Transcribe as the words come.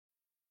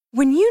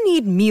When you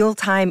need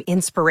mealtime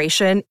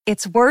inspiration,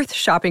 it's worth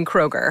shopping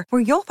Kroger,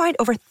 where you'll find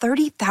over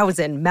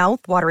 30,000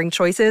 mouth-watering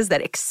choices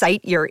that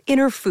excite your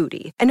inner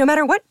foodie. And no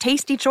matter what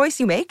tasty choice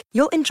you make,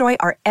 you'll enjoy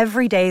our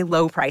everyday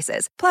low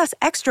prices, plus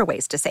extra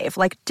ways to save,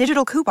 like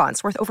digital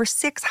coupons worth over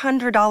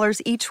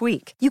 $600 each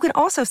week. You can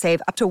also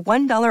save up to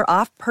 $1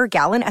 off per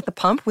gallon at the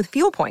pump with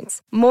fuel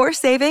points. More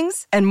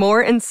savings and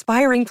more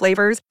inspiring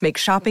flavors make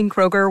shopping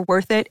Kroger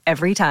worth it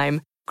every time.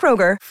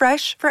 Kroger,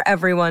 fresh for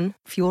everyone.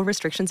 Fuel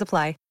restrictions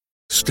apply.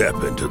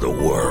 Step into the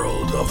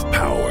world of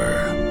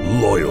power,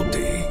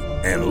 loyalty,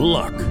 and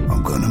luck.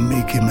 I'm gonna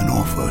make him an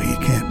offer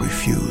he can't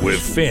refuse. With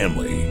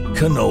family,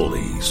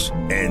 cannolis,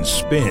 and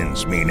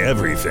spins mean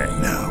everything.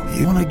 Now,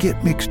 you wanna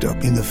get mixed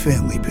up in the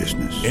family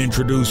business.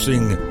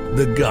 Introducing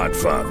The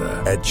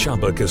Godfather at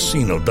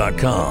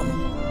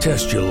ChumbaCasino.com.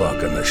 Test your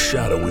luck in the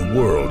shadowy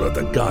world of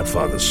The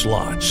Godfather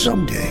slot.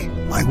 Someday,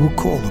 I will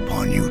call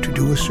upon you to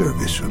do a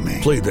service for me.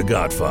 Play The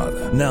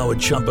Godfather, now at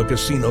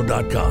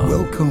ChumbaCasino.com.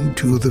 Welcome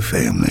to the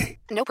family.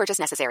 No purchase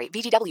necessary.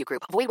 VGW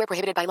Group. Void where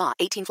prohibited by law.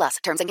 18 plus.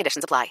 Terms and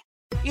conditions apply.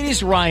 It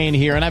is Ryan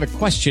here, and I have a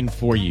question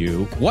for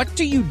you. What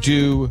do you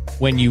do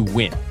when you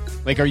win?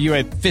 Like, are you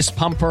a fist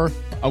pumper,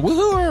 a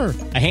woo-hooer,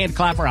 a hand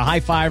clapper, a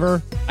high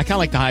fiver? I kind of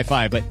like the high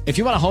five, but if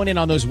you want to hone in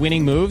on those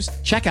winning moves,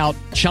 check out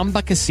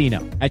Chumba Casino.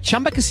 At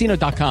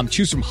ChumbaCasino.com,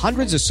 choose from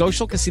hundreds of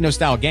social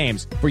casino-style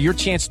games for your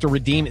chance to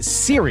redeem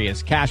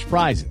serious cash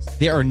prizes.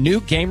 There are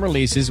new game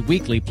releases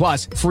weekly,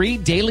 plus free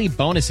daily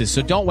bonuses,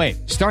 so don't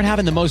wait. Start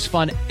having the most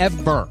fun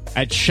ever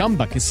at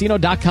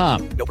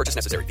ChumbaCasino.com. No purchase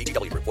necessary.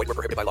 VGW Group. Void where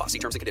prohibited by law. See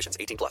terms and conditions.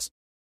 18 plus.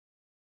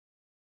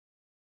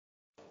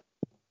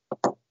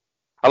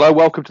 Hello,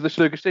 welcome to the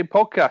Snooker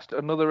podcast,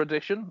 another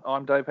edition.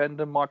 I'm Dave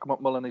Hendon. Michael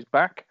McMullen is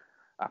back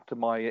after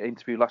my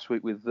interview last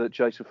week with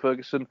Jason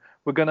Ferguson.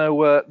 We're going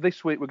to,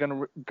 this week, we're going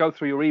to go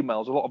through your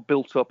emails, a lot of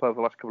built up over the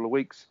last couple of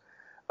weeks.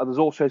 There's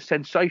also a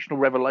sensational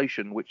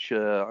revelation, which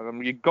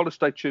you've got to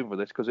stay tuned for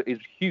this because it is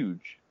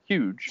huge.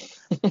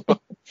 But,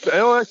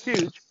 it's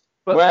huge.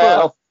 But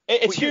well,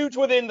 it's huge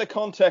within the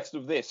context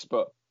of this,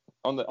 but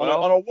on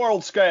a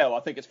world scale, I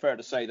think it's fair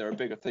to say there are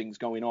bigger things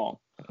going on.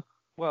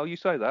 Well, you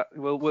say that.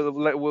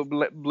 We'll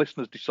let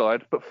listeners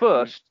decide. But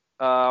first,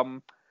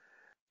 the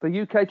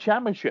UK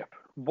Championship.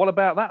 What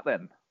about that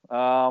then?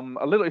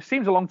 It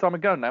seems a long time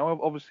ago now.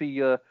 Obviously,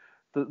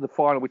 the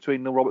final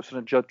between Neil Robertson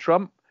and Judd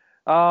Trump.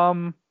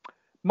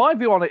 My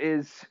view on it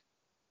is,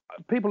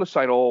 people are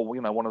saying,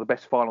 one of the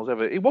best finals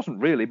ever. It wasn't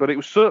really, but it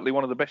was certainly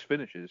one of the best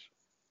finishes.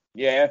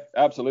 Yeah,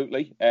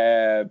 absolutely.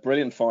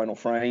 Brilliant final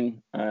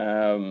frame.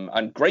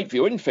 And great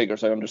viewing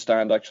figures, I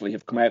understand, actually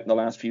have come out in the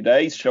last few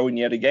days, showing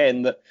yet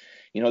again that,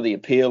 the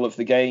appeal of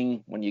the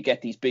game when you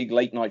get these big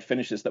late night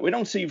finishes that we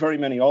don't see very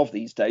many of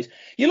these days.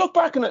 You look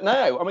back on it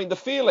now, I mean, the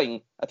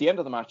feeling at the end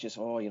of the match is,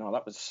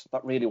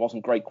 that really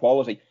wasn't great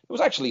quality. It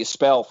was actually a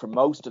spell for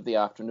most of the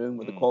afternoon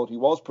where the quality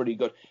was pretty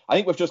good. I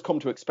think we've just come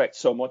to expect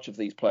so much of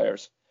these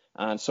players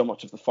and so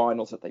much of the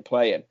finals that they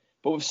play in.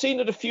 But we've seen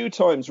it a few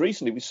times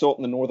recently. We saw it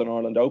in the Northern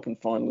Ireland Open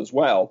final as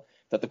well,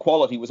 that the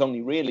quality was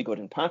only really good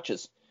in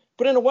patches.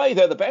 But in a way,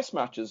 they're the best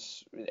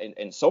matches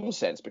in some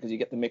sense because you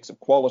get the mix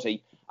of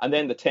quality and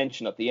then the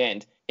tension at the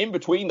end. In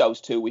between those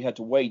two, we had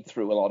to wade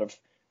through a lot of,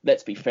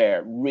 let's be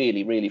fair,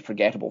 really, really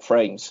forgettable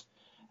frames.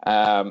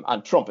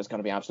 And Trump is going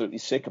to be absolutely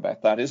sick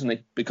about that, isn't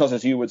he? Because,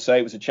 as you would say,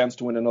 it was a chance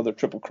to win another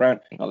Triple Crown.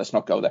 No, let's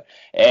not go there.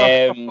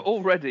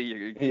 Already,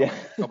 you can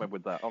comment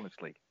with that,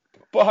 honestly.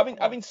 But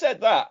having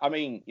said that, I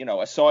mean,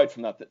 aside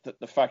from that,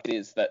 the fact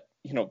is that,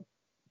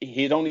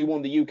 he had only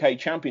won the UK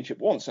Championship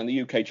once, and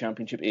the UK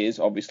Championship is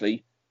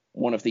obviously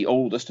one of the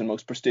oldest and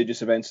most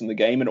prestigious events in the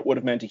game, and it would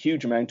have meant a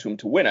huge amount to him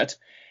to win it.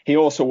 He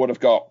also would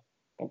have got,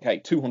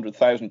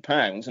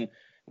 £200,000 and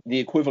the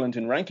equivalent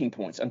in ranking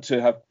points, and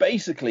to have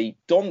basically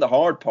done the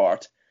hard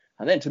part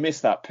and then to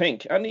miss that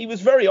pink. And he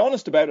was very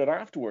honest about it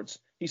afterwards.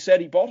 He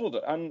said he bottled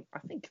it, and I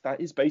think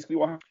that is basically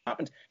what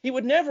happened. He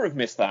would never have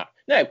missed that.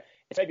 Now,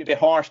 it's maybe a bit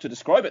harsh to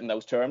describe it in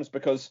those terms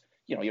because,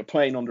 you're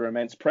playing under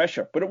immense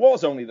pressure, but it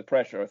was only the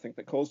pressure, I think,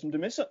 that caused him to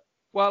miss it.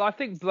 Well, I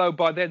think, though,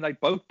 by then they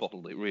both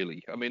bottled it,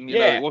 really. I mean,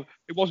 it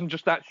wasn't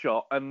just that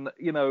shot. And,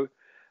 it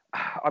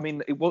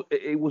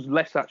was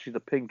less actually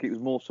the pink. It was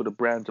more sort of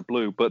brown to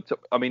blue. But,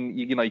 I mean,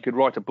 you could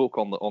write a book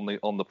on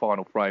the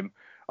final frame.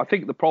 I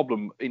think the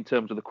problem in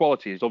terms of the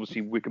quality is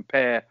obviously we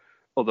compare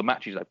other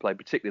matches they played,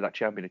 particularly that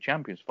Champion of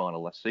Champions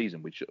final last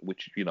season, which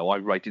I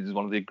rated as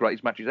one of the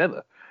greatest matches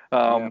ever.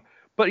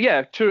 But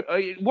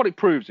what it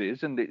proves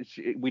is, and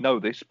we know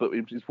this, but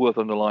it's worth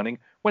underlining,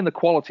 when the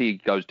quality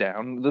goes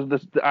down,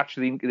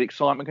 the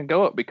excitement can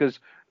go up because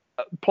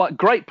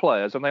great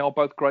players, and they are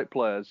both great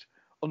players,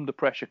 under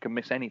pressure can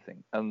miss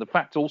anything. And the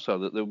fact also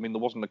that there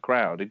wasn't a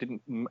crowd, it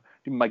didn't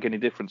make any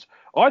difference.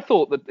 I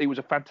thought that it was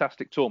a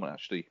fantastic tournament,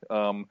 actually.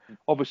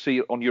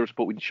 Obviously, on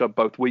Eurosport, we showed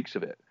both weeks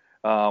of it.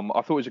 I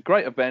thought it was a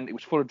great event. It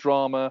was full of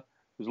drama.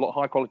 There was a lot of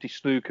high-quality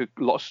snooker,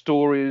 a lot of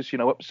stories,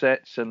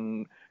 upsets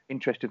and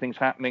interesting things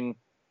happening.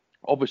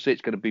 Obviously,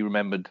 it's going to be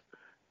remembered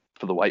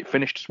for the way it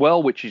finished as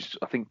well, which is,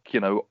 I think,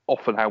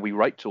 often how we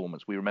rate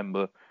tournaments. We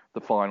remember the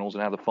finals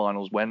and how the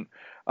finals went.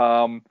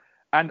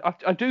 And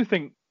I do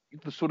think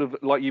the sort of,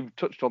 like you've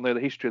touched on there, the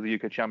history of the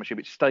UK Championship,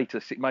 its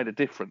status, it made a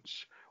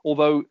difference.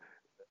 Although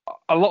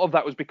a lot of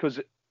that was because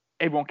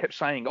everyone kept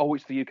saying, "Oh,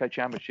 it's the UK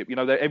Championship."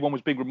 Everyone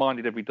was being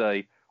reminded every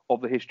day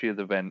of the history of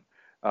the event.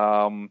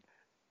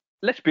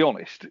 Let's be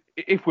honest,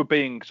 if we're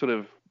being sort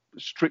of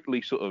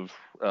strictly sort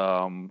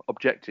of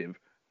objective,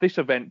 this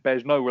event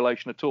bears no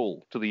relation at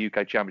all to the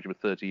UK Championship of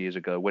 30 years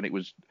ago, when it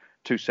was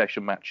 2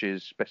 session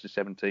matches, best of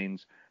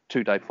 17s,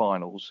 2-day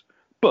finals.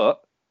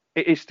 But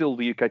it is still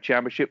the UK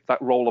Championship.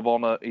 That Roll of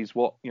Honour is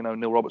what,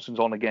 Neil Robertson's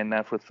on again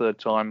now for a third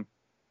time.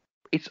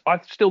 I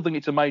still think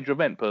it's a major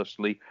event,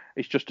 personally.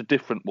 It's just a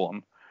different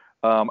one.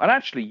 And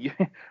actually,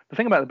 the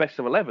thing about the best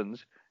of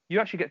 11s, you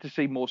actually get to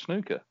see more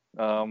snooker.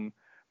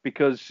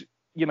 Because,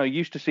 you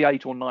used to see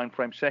 8 or 9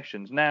 frame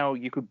sessions. Now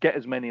you could get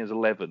as many as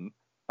 11.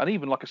 And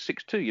even like a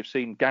 6-2, you've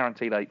seen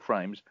guaranteed 8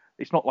 frames.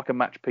 It's not like a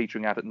match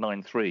petering out at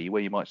 9-3,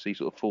 where you might see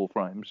sort of 4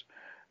 frames.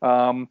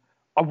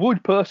 I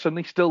would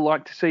personally still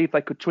like to see if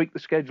they could tweak the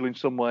schedule in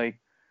some way,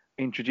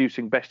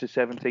 introducing best of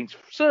 17s,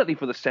 certainly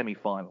for the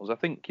semi-finals. I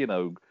think,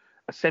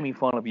 a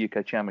semi-final of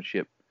UK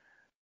Championship,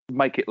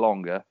 make it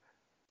longer.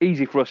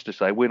 Easy for us to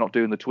say, we're not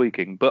doing the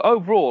tweaking. But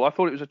overall, I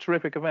thought it was a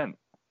terrific event.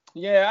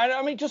 Yeah,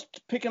 I mean,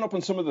 just picking up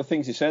on some of the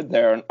things you said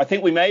there, and I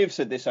think we may have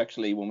said this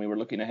actually when we were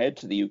looking ahead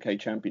to the UK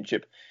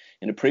Championship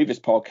in a previous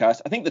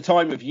podcast. I think the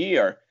time of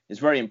year is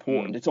very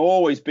important. It's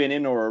always been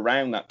in or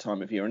around that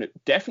time of year, and it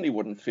definitely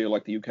wouldn't feel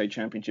like the UK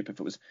Championship if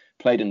it was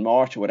played in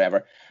March or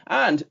whatever.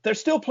 And they're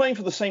still playing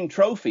for the same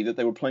trophy that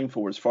they were playing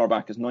for as far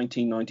back as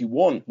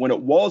 1991, when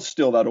it was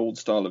still that old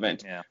style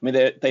event. Yeah. I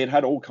mean, they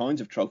had all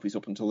kinds of trophies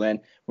up until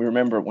then. We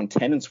remember when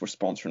Tennent's were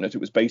sponsoring it,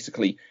 it was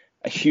basically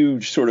a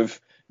huge sort of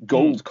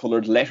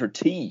gold-coloured letter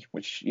T,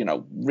 which,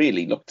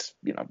 really looked,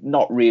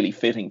 not really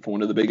fitting for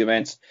one of the big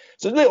events.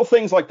 So little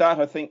things like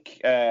that, I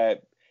think,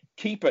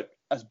 keep it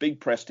as big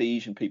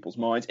prestige in people's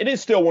minds. It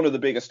is still one of the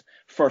biggest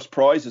first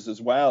prizes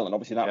as well, and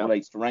obviously that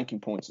relates to ranking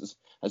points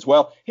as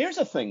well. Here's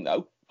the thing,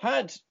 though.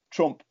 Had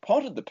Trump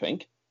potted the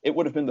pink, it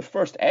would have been the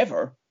first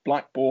ever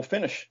black ball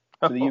finish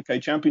to the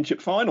UK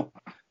Championship final.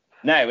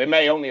 Now, it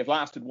may only have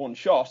lasted one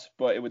shot,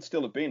 but it would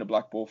still have been a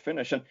black ball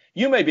finish. And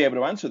you may be able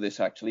to answer this,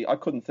 actually. I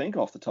couldn't think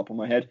off the top of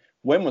my head.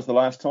 When was the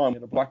last time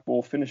a black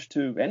ball finish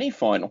to any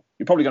final?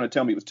 You're probably going to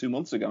tell me it was 2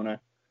 months ago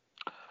now.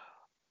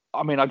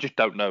 I mean, I just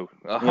don't know.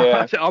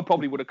 Yeah. I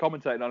probably would have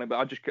commentated on it, but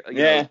I just,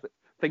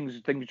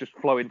 things just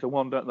flow into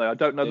one, don't they? I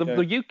don't know.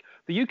 Yeah.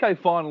 The UK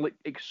final,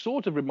 it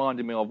sort of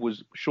reminded me of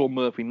was Sean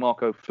Murphy,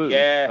 Marco Fu,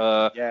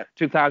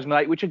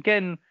 2008, which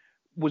again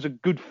was a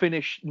good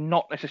finish,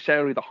 not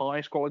necessarily the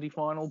highest quality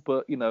final,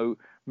 but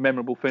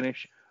memorable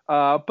finish.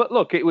 But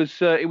look, it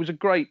was a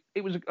great.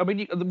 I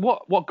mean,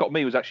 what got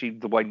me was actually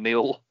the way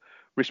Neil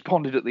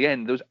responded at the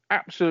end. There was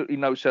absolutely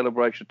no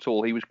celebration at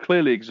all. He was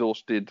clearly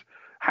exhausted,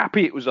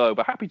 happy it was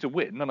over, happy to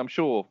win, and I'm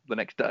sure the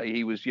next day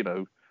he was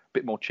a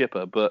bit more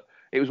chipper. But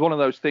it was one of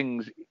those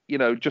things,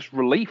 just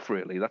relief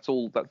really. That's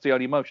all. That's the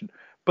only emotion.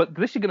 But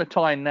this is going to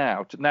tie in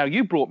now. Now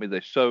you brought me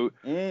this, so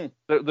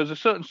there's a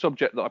certain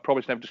subject that I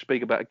promised never to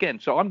speak about again.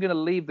 So I'm going to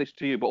leave this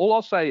to you. But all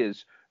I'll say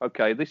is,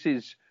 okay, this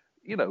is,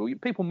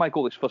 people make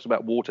all this fuss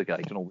about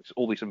Watergate and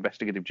all this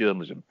investigative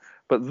journalism,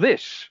 but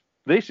this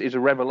is a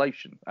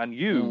revelation, and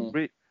you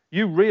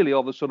really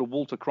are the sort of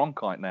Walter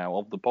Cronkite now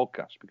of the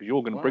podcast, because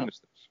you're going to bring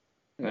us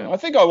this. Yeah. I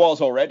think I was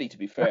already, to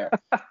be fair,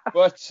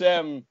 but.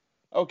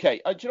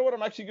 Okay, do you know what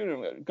I'm actually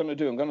going to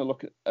do? I'm going to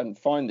look and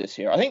find this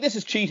here. I think this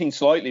is cheating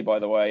slightly, by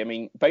the way. I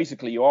mean,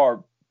 basically, you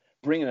are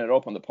bringing it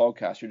up on the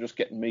podcast. You're just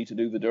getting me to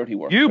do the dirty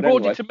work. You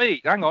brought it to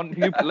me. Hang on.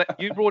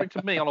 You brought it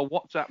to me on a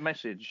WhatsApp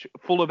message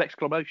full of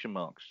exclamation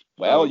marks.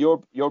 Well,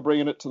 you're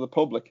bringing it to the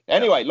public.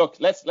 Anyway, look,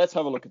 let's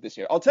have a look at this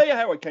here. I'll tell you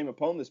how I came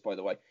upon this, by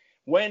the way.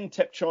 When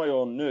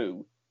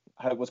Tepchoyon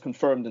was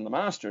confirmed in the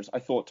Masters, I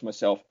thought to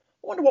myself,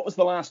 I wonder what was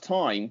the last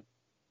time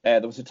there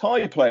was a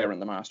Thai player in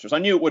the Masters. I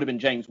knew it would have been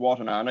James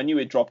Watanabe, and I knew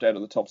he'd dropped out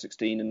of the top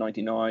 16 in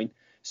 99.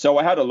 So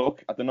I had a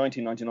look at the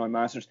 1999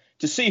 Masters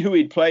to see who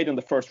he'd played in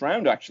the first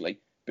round, actually,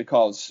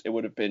 because it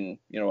would have been,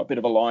 a bit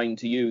of a line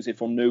to use if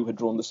Unnu had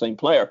drawn the same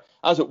player.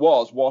 As it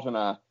was,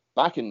 Watanabe,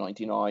 back in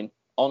 99,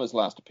 on his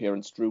last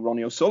appearance, drew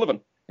Ronnie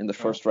O'Sullivan in the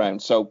first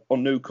round. So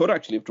Unnu could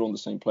actually have drawn the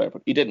same player,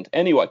 but he didn't.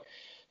 Anyway,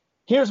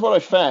 here's what I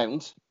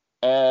found.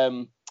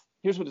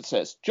 Here's what it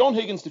says. John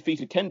Higgins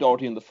defeated Ken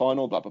Doherty in the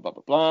final, blah, blah, blah,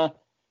 blah, blah.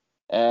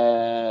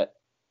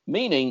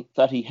 Meaning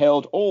that he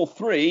held all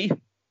 3,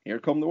 here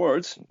come the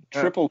words,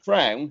 Triple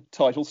Crown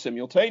titles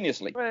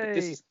simultaneously. But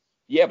this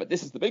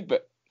is the big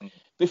bit.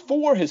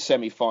 Before his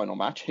semi-final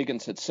match,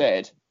 Higgins had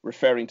said,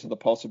 referring to the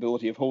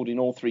possibility of holding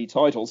all 3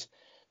 titles,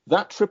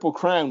 that Triple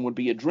Crown would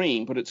be a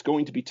dream, but it's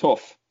going to be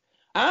tough.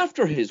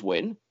 After his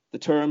win, the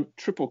term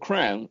Triple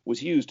Crown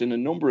was used in a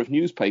number of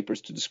newspapers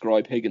to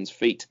describe Higgins'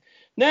 feat.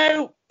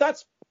 Now,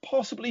 that's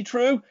possibly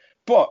true,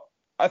 but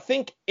I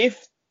think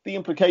if the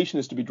implication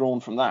is to be drawn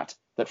from that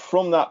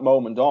from that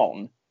moment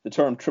on, the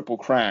term Triple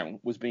Crown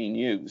was being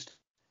used,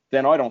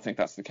 then I don't think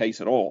that's the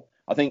case at all.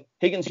 I think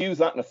Higgins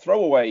used that in a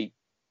throwaway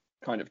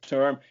kind of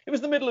term. It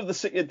was the middle of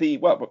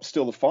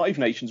still the Five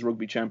Nations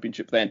Rugby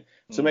Championship then.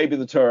 So maybe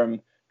the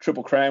term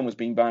Triple Crown was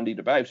being bandied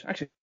about.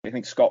 Actually, I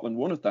think Scotland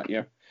won it that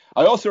year.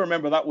 I also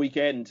remember that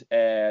weekend,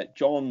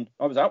 John,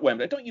 I was at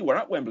Wembley. I don't think you were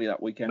at Wembley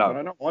that weekend, but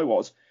I know I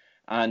was.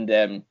 And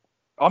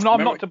I'm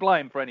not to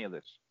blame for any of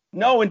this.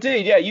 No,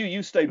 indeed, yeah,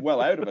 you stayed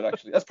well out of it,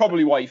 actually. That's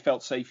probably why you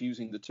felt safe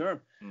using the term.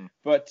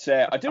 But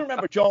I do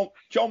remember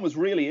John was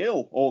really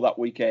ill all that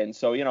weekend,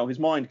 so, his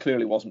mind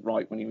clearly wasn't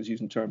right when he was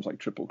using terms like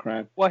Triple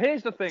Crown. Well,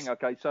 here's the thing,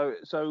 okay,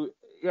 so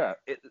yeah,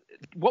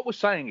 what we're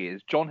saying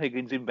is John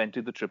Higgins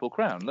invented the Triple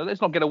Crown. Now,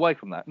 let's not get away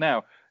from that.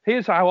 Now,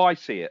 here's how I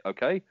see it,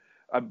 okay?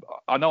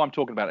 I know I'm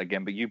talking about it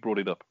again, but you brought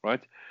it up,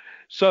 right?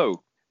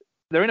 So,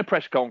 they're in a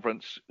press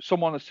conference.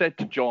 Someone has said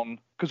to John,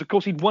 because of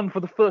course he'd won for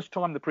the first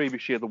time the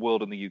previous year the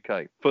world in the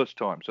UK. First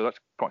time. So that's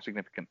quite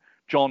significant.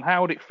 John,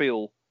 how would it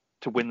feel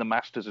to win the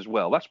Masters as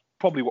well? That's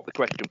probably what the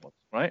question was,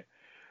 right?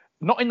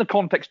 Not in the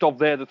context of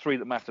they're the three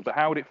that matter, but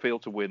how would it feel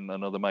to win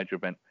another major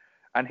event?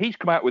 And he's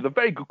come out with a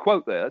very good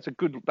quote there. That's a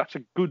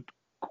good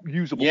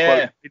usable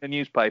quote in a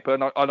newspaper.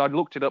 And I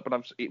looked it up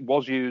and it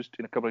was used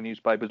in a couple of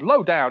newspapers.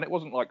 Low down. It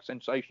wasn't like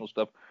sensational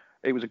stuff.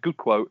 It was a good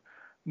quote.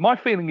 My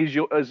feeling is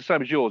the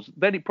same as yours.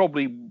 Then it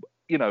probably,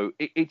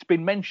 it's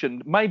been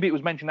mentioned. Maybe it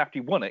was mentioned after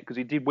he won it because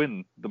he did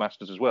win the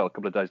Masters as well a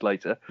couple of days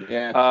later.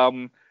 Yeah.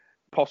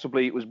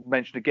 Possibly it was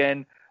mentioned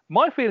again.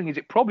 My feeling is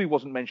it probably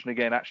wasn't mentioned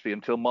again actually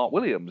until Mark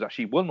Williams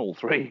actually won all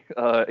three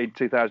in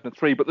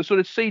 2003. But the sort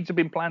of seeds have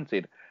been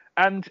planted.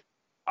 And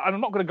I'm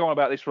not going to go on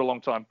about this for a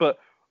long time, but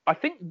I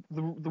think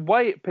the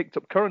way it picked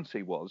up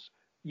currency was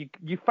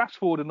you fast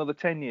forward another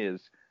 10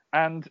 years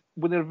and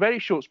within a very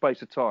short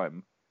space of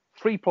time,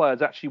 three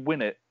players actually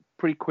win it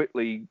pretty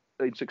quickly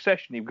in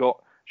succession. You've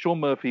got Sean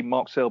Murphy,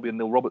 Mark Selby and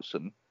Neil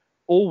Robertson,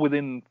 all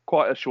within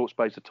quite a short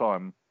space of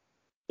time,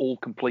 all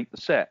complete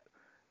the set.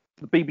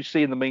 The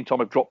BBC in the meantime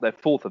have dropped their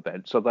fourth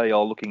event, so they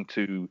are looking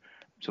to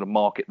sort of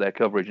market their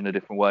coverage in a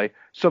different way.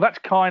 So that's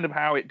kind of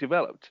how it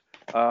developed.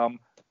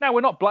 Now,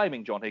 we're not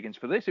blaming John Higgins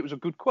for this. It was a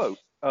good quote.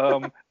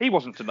 He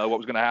wasn't to know what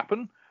was going to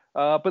happen.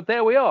 But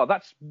there we are.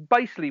 That's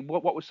basically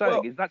what we're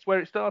saying is that's where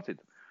it started.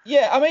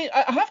 Yeah, I mean,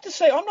 I have to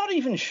say, I'm not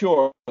even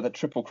sure that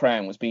Triple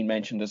Crown was being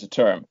mentioned as a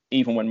term,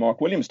 even when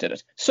Mark Williams did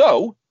it.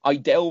 So I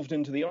delved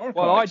into the archives.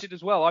 Well, I did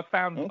as well. I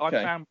found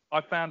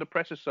a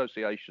press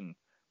association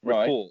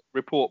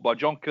report by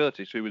John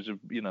Curtis, who was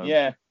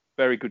a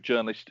very good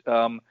journalist.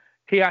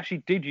 He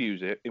actually did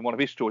use it in one of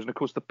his stories, and of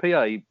course the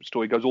PA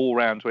story goes all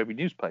around to every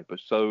newspaper.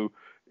 So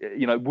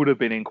it would have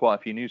been in quite a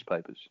few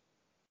newspapers.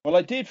 Well,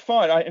 I did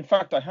find. In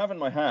fact, I have in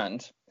my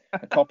hand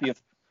a copy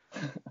of.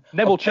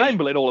 Neville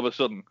Chamberlain all of a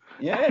sudden.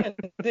 Yeah,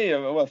 indeed.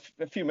 Well,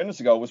 a few minutes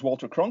ago was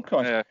Walter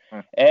Cronkite.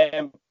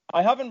 Yeah.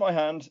 I have in my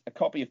hand a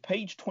copy of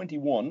page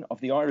 21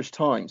 of the Irish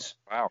Times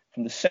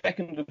from the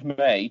 2nd of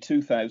May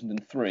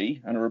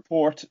 2003 and a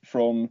report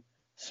from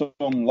some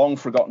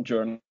long-forgotten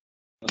journalist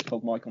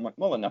called Michael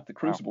McMullen at the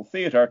Crucible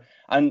Theatre.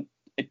 And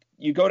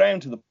you go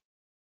down to the...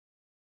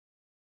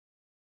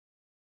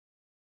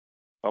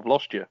 I've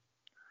lost you.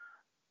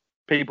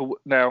 People...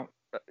 Now,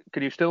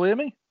 can you still hear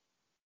me?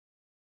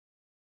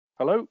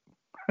 Hello?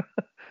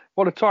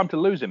 What a time to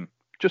lose him.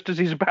 Just as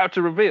he's about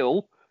to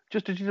reveal.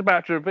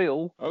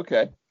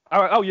 Okay.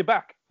 Oh, you're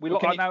back. I'm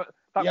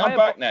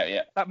back now,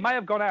 yeah. That may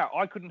have gone out.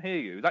 I couldn't hear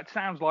you. That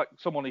sounds like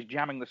someone is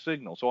jamming the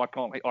signal, so I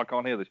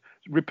can't hear this.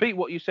 Repeat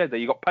what you said there.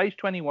 You got page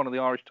 21 of the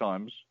Irish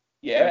Times.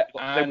 Yeah.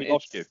 Then we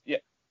lost you. Yeah.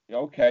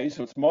 Okay,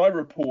 so it's my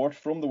report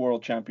from the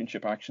World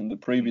Championship action the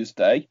previous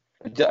day.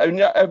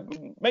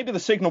 Maybe the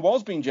signal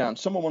was being jammed.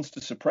 Someone wants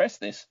to suppress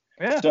this.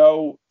 Yeah.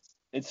 So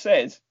it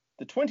says...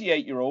 The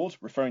 28-year-old,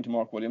 referring to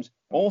Mark Williams,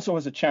 also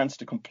has a chance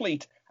to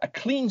complete a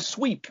clean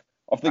sweep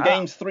of the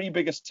game's three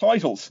biggest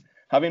titles,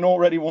 having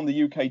already won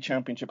the UK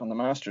Championship and the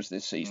Masters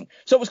this season.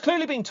 So it was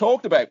clearly being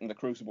talked about in the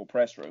Crucible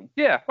press room.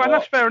 Yeah, well,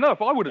 that's fair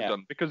enough. I would have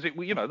done because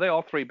they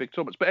are three big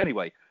tournaments. But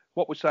anyway,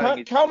 what we're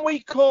saying can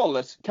we call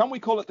it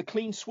the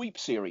clean sweep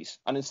series?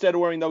 And instead of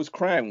wearing those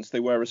crowns,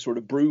 they wear a sort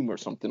of broom or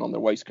something on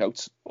their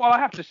waistcoats. Well, I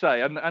have to say,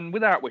 and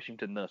without wishing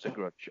to nurse a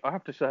grudge, I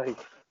have to say.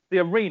 The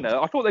arena,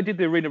 I thought they did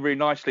the arena really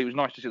nicely. It was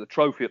nice to see the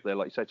trophy up there.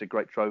 Like you say, it's a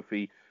great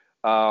trophy.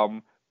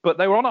 But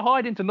they were on a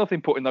hide into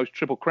nothing putting those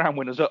Triple Crown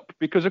winners up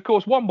because, of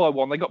course, one by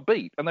one, they got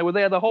beat. And they were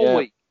there the whole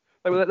week.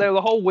 They were there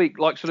the whole week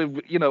like sort of,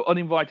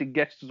 uninvited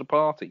guests at a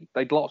party.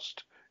 They'd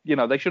lost.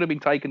 They should have been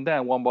taken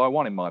down one by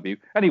one, in my view.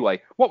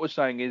 Anyway, what we're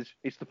saying is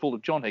it's the fault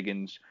of John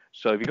Higgins.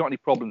 So if you've got any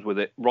problems with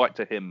it, write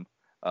to him.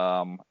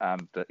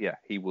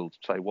 He will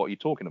say, what are you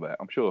talking about?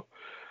 I'm sure.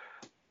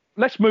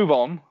 Let's move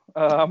on.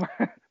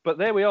 But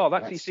there we are.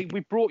 We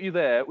brought you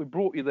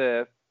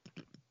there.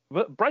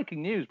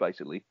 Breaking news,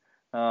 basically.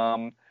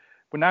 We're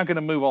now going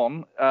to move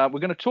on. We're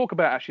going to talk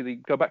about,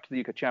 go back to the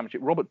UK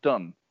Championship. Robert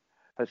Dunn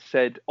has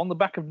said, on the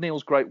back of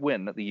Neil's great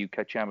win at the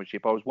UK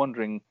Championship, I was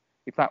wondering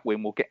if that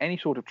win will get any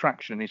sort of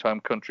traction in his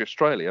home country,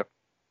 Australia,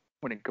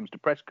 when it comes to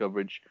press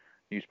coverage,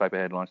 newspaper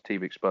headlines,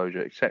 TV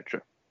exposure,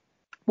 etc.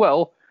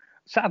 Well,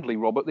 sadly,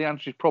 Robert, the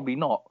answer is probably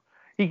not.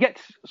 He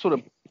gets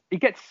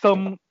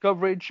some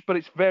coverage, but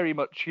it's very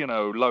much,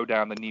 low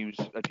down the news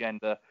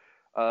agenda.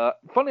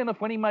 Funnily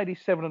enough, when he made his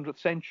 700th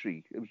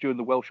century, it was during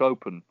the Welsh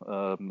Open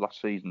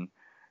last season.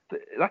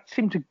 That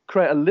seemed to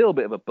create a little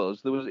bit of a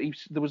buzz. There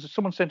was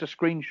someone sent a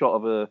screenshot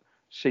of a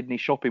Sydney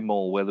shopping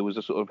mall where there was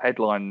a sort of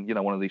headline,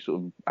 one of these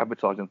sort of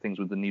advertising things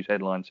with the news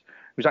headlines.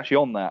 It was actually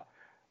on that.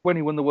 When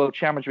he won the World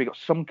Championship, he got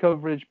some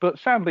coverage, but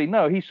sadly,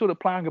 no, he's sort of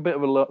ploughing a bit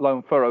of a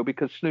lone furrow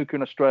because snooker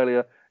in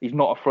Australia is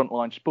not a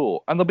frontline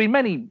sport. And there'll be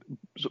many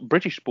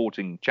British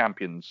sporting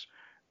champions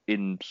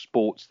in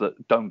sports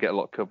that don't get a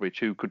lot of coverage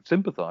who could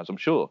sympathise, I'm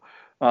sure.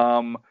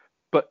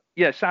 But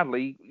yeah,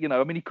 sadly,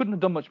 he couldn't have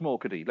done much more,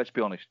 could he? Let's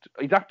be honest.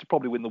 He'd have to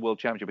probably win the World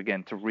Championship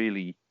again to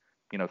really,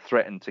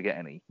 threaten to get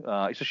any.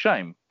 It's a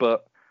shame,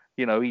 but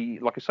he,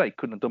 like I say,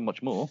 couldn't have done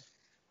much more.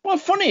 Well,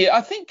 funny,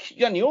 I think,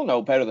 and you'll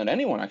know better than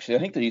anyone, actually, I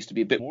think there used to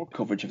be a bit more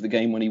coverage of the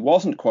game when he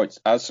wasn't quite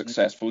as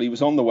successful. He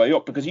was on the way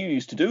up because you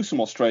used to do some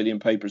Australian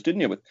papers,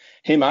 didn't you, with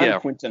him and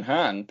Quinton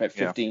Hann about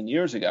 15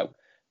 years ago.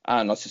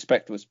 And I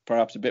suspect there was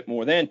perhaps a bit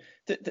more then.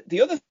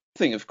 The other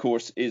thing, of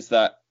course, is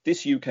that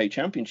this UK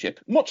Championship,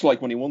 much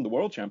like when he won the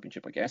World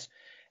Championship, I guess,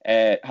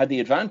 had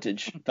the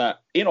advantage that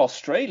in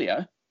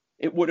Australia,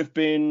 it would have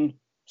been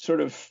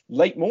sort of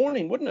late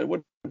morning, wouldn't it? It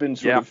would have been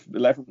sort of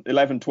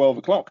 11, 12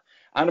 o'clock.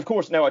 And of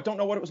course, now I don't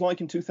know what it was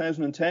like in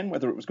 2010,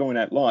 whether it was going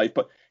out live,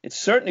 but it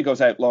certainly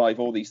goes out live,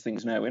 all these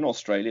things now in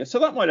Australia. So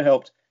that might have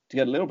helped to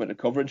get a little bit of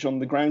coverage on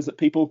the grounds that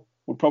people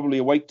would probably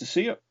awake to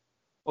see it.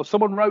 Well,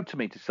 someone wrote to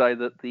me to say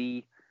that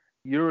the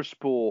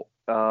Eurosport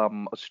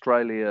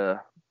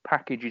Australia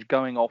package is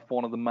going off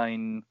one of the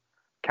main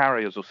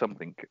carriers or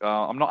something.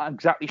 I'm not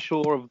exactly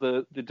sure of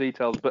the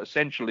details, but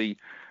essentially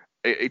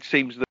it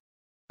seems that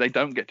they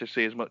don't get to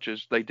see as much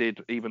as they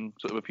did even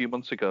sort of a few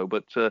months ago.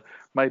 But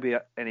maybe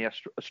any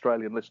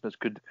Australian listeners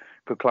could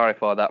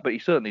clarify that. But he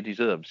certainly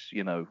deserves,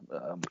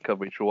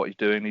 coverage for what he's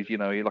doing. He's,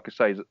 like I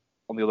say, he's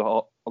on the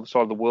other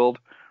side of the world,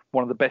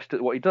 one of the best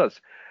at what he does.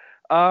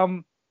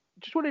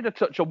 Just wanted to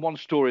touch on one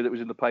story that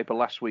was in the paper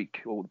last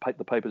week, or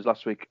the papers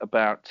last week,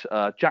 about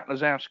Jack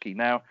Lazowski.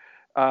 Now,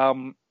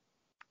 there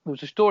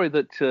was a story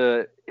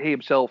that he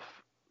himself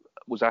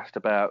was asked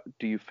about,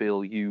 do you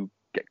feel you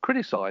get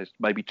criticised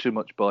maybe too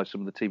much by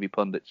some of the TV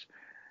pundits?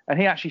 And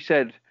he actually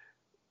said,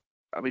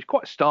 it's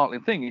quite a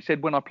startling thing. He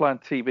said, when I play on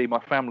TV, my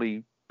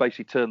family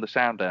basically turn the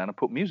sound down and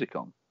put music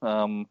on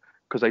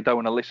because they don't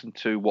want to listen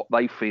to what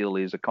they feel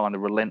is a kind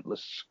of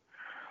relentless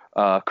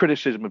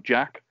criticism of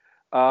Jack.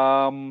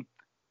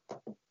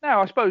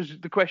 Now, I suppose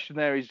the question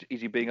there is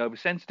he being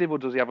oversensitive or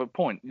does he have a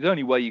point? The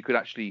only way you could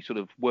actually sort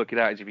of work it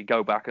out is if you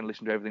go back and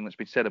listen to everything that's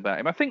been said about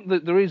him. I think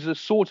that there is a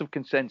sort of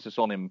consensus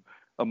on him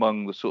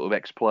among the sort of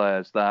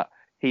ex-players that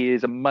he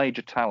is a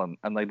major talent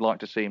and they'd like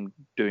to see him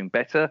doing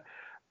better.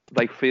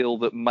 They feel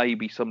that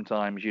maybe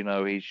sometimes,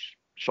 his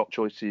shot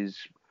choices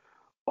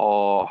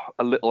are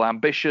a little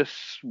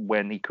ambitious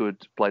when he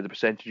could play the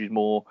percentages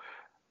more.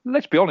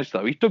 Let's be honest,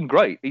 though, he's done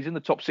great. He's in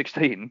the top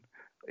 16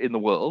 in the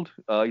world.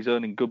 He's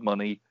earning good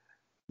money.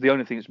 The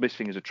only thing that's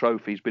missing is a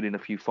trophy. He's been in a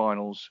few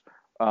finals.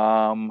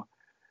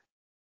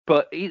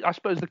 But I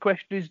suppose the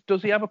question is,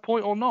 does he have a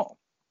point or not?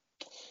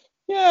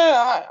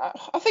 Yeah,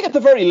 I think at the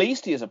very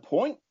least he has a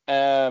point.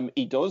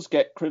 He does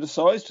get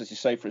criticised, as you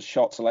say, for his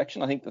shot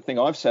selection. I think the thing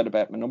I've said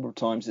about him a number of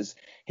times is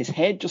his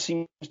head just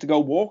seems to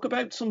go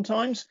walkabout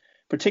sometimes,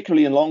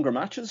 particularly in longer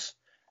matches.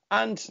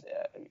 And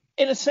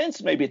in a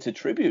sense, maybe it's a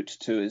tribute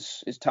to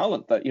his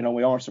talent that,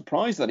 we are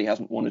surprised that he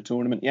hasn't won a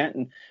tournament yet.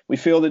 And we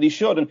feel that he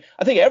should. And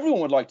I think everyone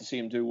would like to see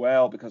him do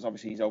well because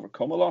obviously he's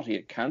overcome a lot. He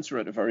had cancer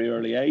at a very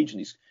early age and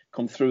he's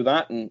come through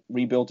that and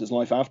rebuilt his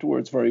life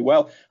afterwards very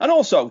well. And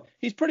also,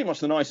 he's pretty much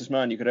the nicest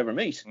man you could ever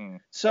meet.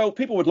 So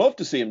people would love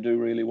to see him do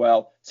really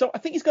well. So I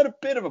think he's got a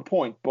bit of a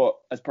point, but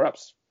as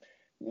perhaps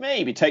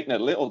maybe taking it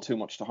a little too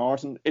much to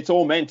heart. And it's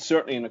all meant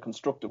certainly in a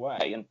constructive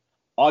way. And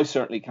I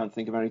certainly can't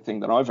think of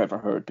anything that I've ever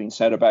heard being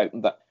said about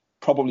him that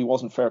probably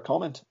wasn't fair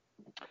comment.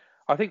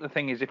 I think the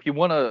thing is, if you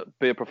want to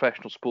be a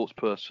professional sports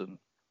person,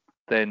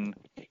 then,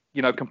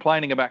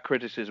 complaining about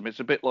criticism, it's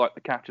a bit like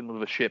the captain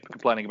of a ship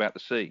complaining about the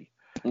sea.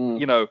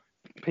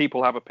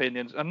 People have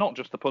opinions, and not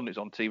just the pundits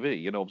on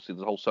TV, obviously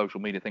the whole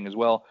social media thing as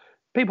well.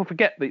 People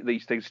forget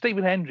these things.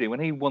 Stephen Hendry, when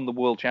he won the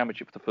World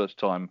Championship for the first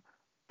time,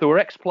 there were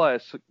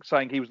ex-players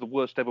saying he was the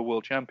worst ever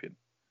world champion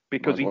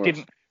because he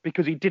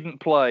didn't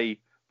play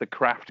the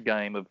craft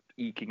game of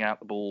eking out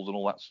the balls and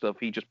all that stuff.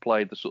 He just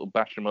played the sort of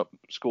bash them up,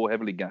 score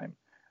heavily game.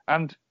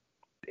 And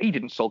he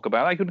didn't sulk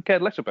about it. He couldn't care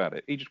less about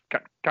it. He just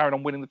carried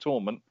on winning the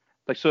tournament.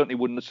 They certainly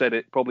wouldn't have said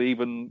it probably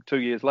even 2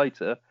 years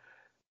later.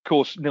 Of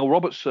course, Neil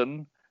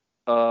Robertson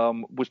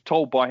was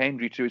told by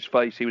Hendry to his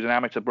face he was an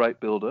amateur break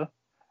builder.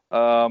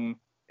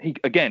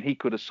 He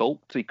could have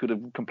sulked. He could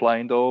have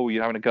complained, oh,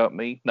 you're having a go at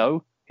me.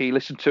 No, he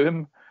listened to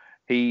him.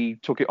 He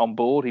took it on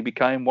board. He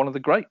became one of the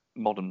great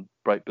modern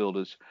break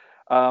builders.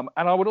 And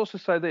I would also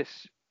say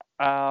this,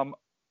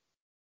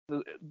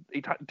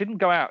 it didn't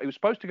go out. It was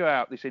supposed to go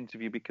out, this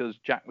interview, because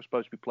Jack was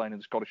supposed to be playing in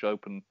the Scottish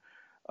Open.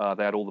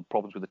 They had all the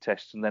problems with the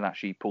tests and then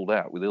actually pulled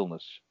out with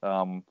illness,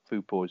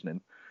 food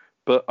poisoning.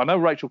 But I know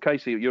Rachel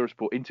Casey at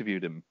Eurosport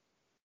interviewed him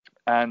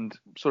and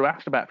sort of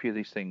asked about a few of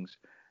these things.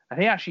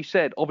 And he actually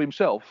said of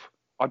himself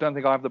I don't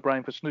think I have the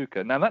brain for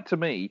snooker. Now, that to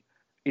me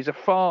is a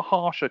far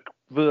harsher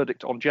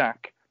verdict on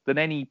Jack than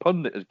any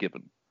pundit has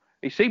given.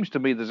 It seems to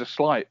me there's a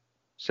slight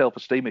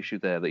self-esteem issue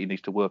there that he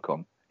needs to work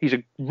on. He's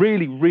a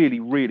really, really,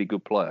 really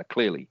good player,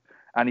 clearly,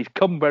 and he's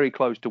come very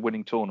close to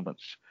winning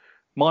tournaments.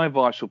 My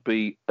advice would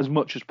be, as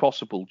much as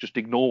possible, just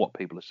ignore what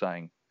people are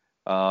saying.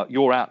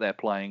 You're out there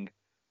playing.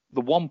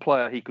 The one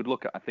player he could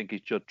look at, I think,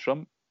 is Judd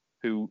Trump,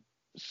 who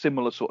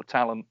similar sort of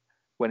talent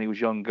when he was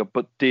younger,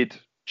 but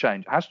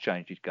has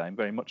changed his game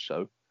very much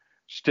so.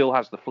 Still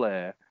has the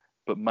flair,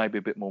 but maybe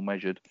a bit more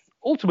measured.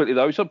 Ultimately,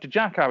 though, it's up to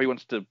Jack how he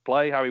wants to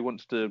play, how he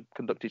wants to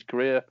conduct his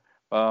career.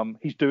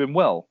 He's doing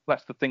well.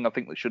 That's the thing I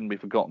think that shouldn't be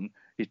forgotten.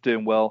 He's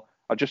doing well.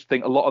 I just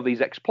think a lot of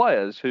these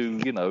ex-players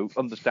who,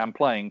 understand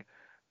playing,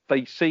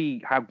 they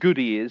see how good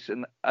he is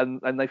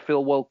and they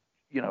feel, well,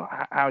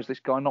 how is this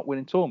guy not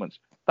winning tournaments?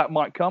 That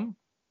might come.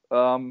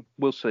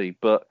 We'll see.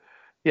 But,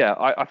 yeah,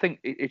 I think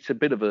it's a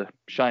bit of a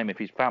shame if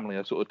his family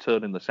are sort of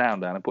turning the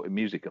sound down and putting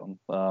music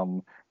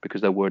on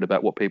because they're worried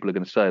about what people are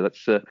going to say.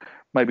 That's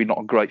maybe not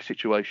a great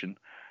situation.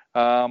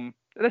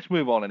 Let's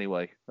move on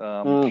anyway.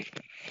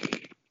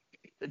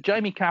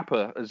 Jamie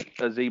Capper has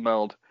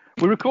emailed.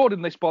 We're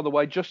recording this, by the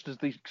way, just as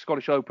the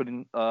Scottish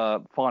Open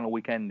final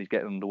weekend is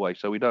getting underway,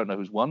 so we don't know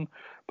who's won.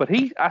 But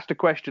he asked a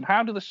question,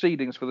 how do the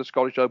seedings for the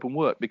Scottish Open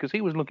work? Because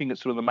he was looking at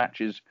some of the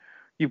matches.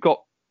 You've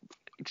got,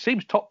 it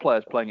seems, top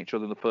players playing each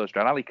other in the first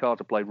round. Ali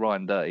Carter played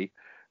Ryan Day,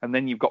 and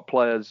then you've got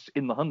players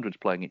in the hundreds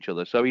playing each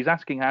other. So he's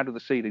asking, how do the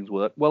seedings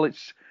work? Well,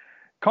 it's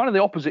kind of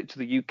the opposite to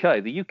the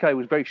UK. The UK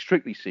was very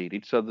strictly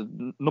seeded, so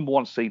the number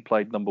one seed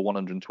played number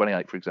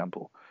 128, for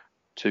example.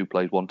 2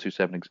 plays 1, 2,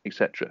 7,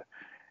 etc.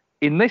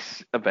 In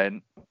this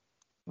event,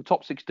 the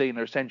top 16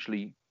 are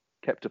essentially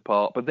kept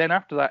apart, but then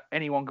after that,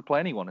 anyone could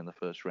play anyone in the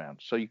first round.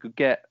 So you could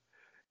get,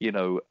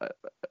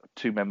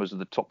 2 members of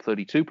the top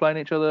 32 playing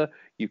each other.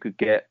 You could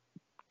get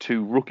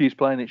 2 rookies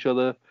playing each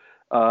other.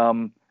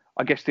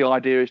 I guess the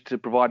idea is to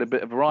provide a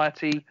bit of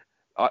variety.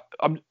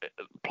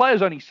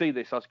 Players only see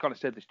this. I kind of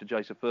said this to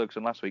Jason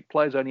Ferguson last week.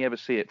 Players only ever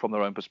see it from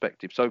their own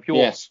perspective. So if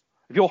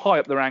you're high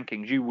up the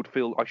rankings, you would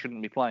feel I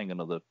shouldn't be playing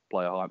another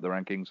player high up the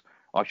rankings.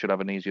 I should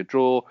have an easier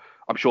draw.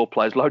 I'm sure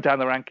players low down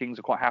the rankings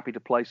are quite happy to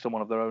play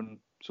someone of their own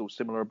sort of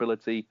similar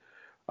ability.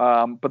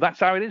 But that's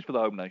how it is for the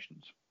home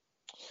nations.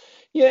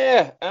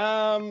 Yeah,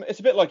 it's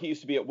a bit like it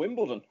used to be at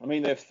Wimbledon. I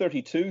mean, they have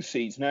 32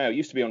 seeds now. It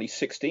used to be only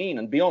 16.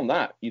 And beyond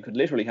that, you could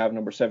literally have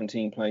number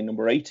 17 playing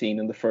number 18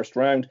 in the first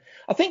round.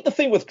 I think the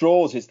thing with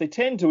draws is they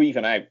tend to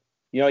even out.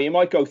 You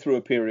might go through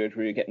a period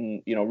where you're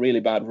getting, really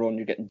bad run.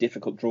 You're getting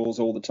difficult draws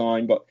all the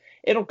time. But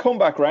it'll come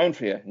back round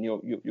for you and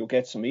you'll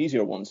get some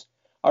easier ones.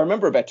 I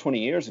remember about 20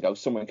 years ago,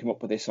 someone came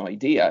up with this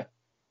idea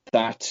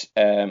that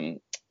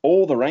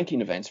all the ranking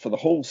events for the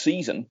whole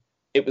season,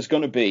 it was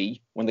going to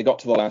be, when they got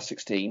to the last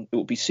 16, it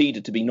would be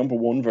seeded to be number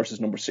 1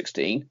 versus number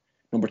 16,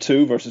 number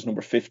 2 versus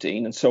number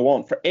 15, and so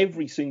on for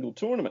every single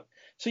tournament.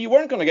 So you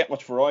weren't going to get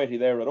much variety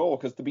there at all,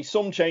 because there'd be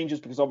some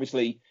changes, because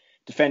obviously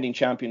defending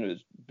champion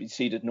would be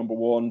seeded number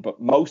 1, but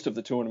most of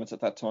the tournaments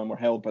at that time were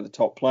held by the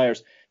top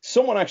players.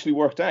 Someone actually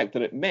worked out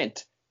that it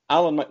meant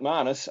Alan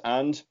McManus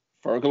and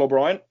Fergal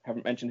O'Brien,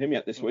 haven't mentioned him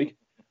yet this week,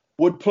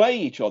 would play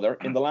each other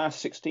in the last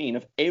 16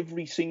 of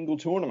every single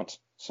tournament.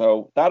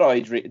 So that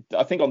idea,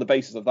 I think on the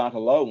basis of that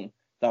alone,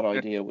 that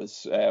idea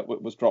was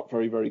dropped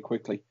very, very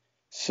quickly.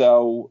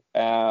 So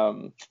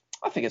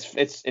I think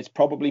it's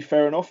probably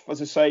fair enough.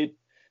 As I say, it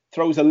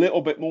throws a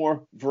little bit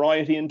more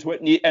variety into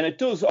it, and it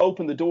does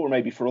open the door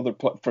maybe for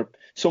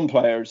some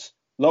players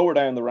lower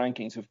down the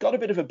rankings who've got a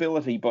bit of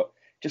ability but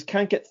just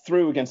can't get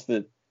through against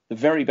the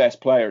very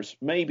best players,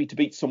 maybe to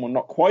beat someone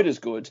not quite as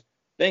good,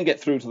 then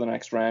get through to the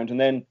next round and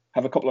then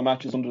have a couple of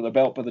matches under their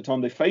belt by the time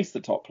they face the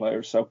top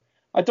players. So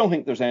I don't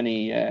think there's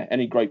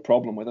any great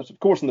problem with it. Of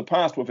course, in the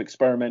past, we've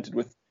experimented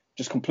with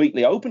just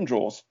completely open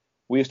draws.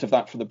 We used to have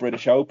that for the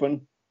British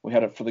Open. We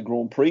had it for the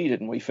Grand Prix,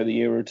 didn't we, for the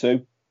year or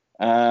two?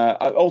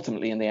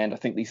 Ultimately, in the end, I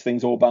think these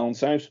things all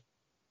balance out.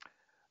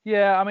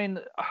 Yeah, I mean,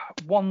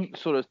 one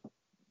sort of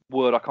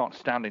word I can't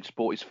stand in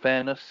sport is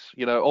fairness.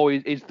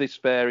 Is this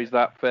fair? Is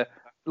that fair?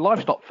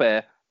 Life's not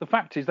fair. The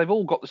fact is, they've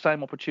all got the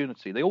same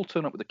opportunity. They all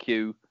turn up with a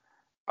queue.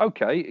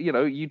 Okay,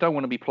 you don't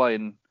want to be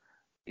playing,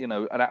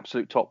 an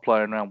absolute top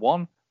player in round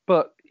 1.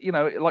 But,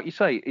 like you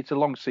say, it's a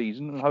long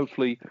season and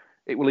hopefully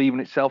it will even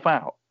itself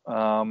out.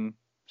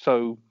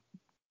 So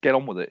get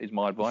on with it is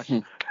my advice.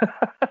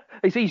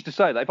 It's easy to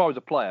say that. If I was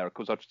a player, of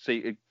course, I'd see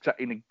it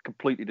in a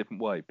completely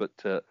different way, but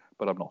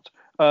I'm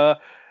not.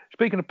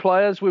 Speaking of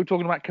players, we were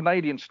talking about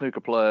Canadian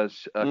snooker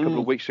players a couple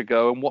of weeks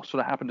ago and what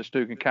sort of happened to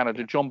snooker in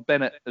Canada. John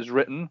Bennett has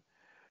written,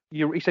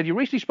 he said, you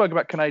recently spoke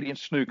about Canadian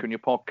snooker in your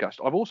podcast.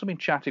 I've also been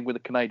chatting with a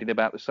Canadian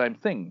about the same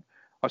thing.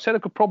 I said I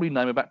could probably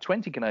name about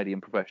 20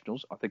 Canadian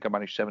professionals. I think I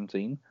managed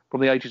 17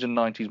 from the 80s and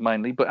 90s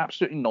mainly, but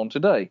absolutely none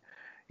today.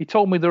 He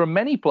told me there are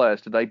many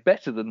players today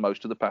better than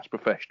most of the past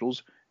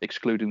professionals,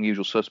 excluding the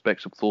usual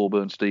suspects of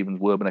Thorburn, Stevens,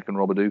 Werbeneck and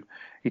Robidoux.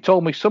 He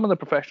told me some of the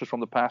professionals from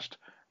the past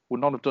would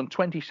not have done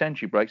 20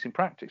 century breaks in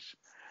practice,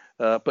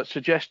 but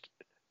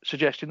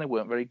suggesting they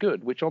weren't very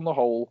good, which on the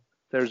whole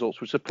their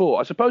results with support.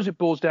 I suppose it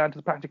boils down to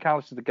the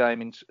practicalities of the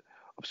game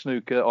of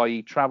snooker,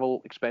 i.e.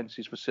 travel,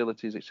 expenses,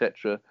 facilities,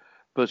 etc.,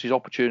 versus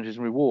opportunities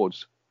and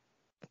rewards,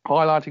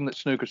 highlighting that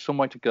snooker has some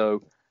way to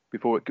go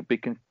before it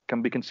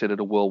can be considered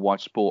a worldwide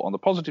sport. On the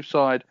positive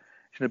side,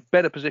 it's in a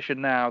better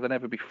position now than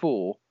ever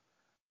before,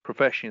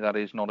 professionally, that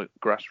is, not at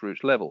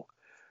grassroots level.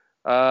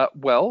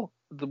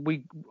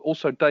 We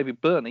also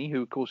David Burney,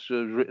 who of course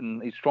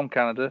he's from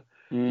Canada.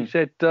 He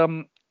said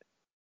on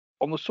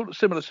the sort of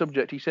similar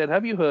subject, he said,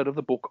 "Have you heard of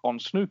the book On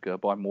Snooker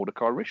by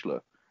Mordecai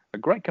Richler, a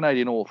great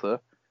Canadian author?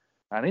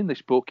 And in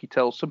this book, he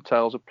tells some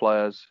tales of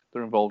players that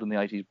are involved in the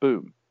 '80s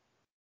boom."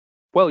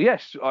 Well,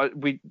 yes, I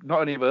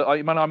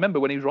remember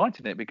when he was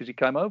writing it because he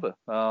came over.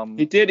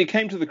 He did. He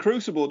came to the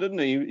Crucible, didn't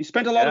he? He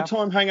spent a lot of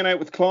time hanging out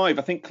with Clive.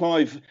 I think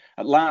Clive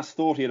at last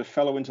thought he had a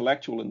fellow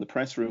intellectual in the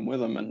press room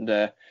with him, and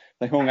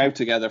they hung out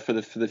together for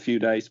the few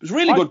days. It was a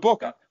really good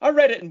book. I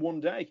read it in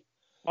one day.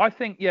 I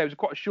think, it was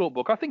quite a short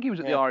book. I think he was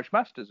at the Irish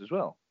Masters as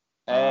well.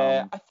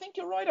 I think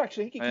you're right,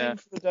 actually. I think he came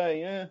for the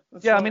day,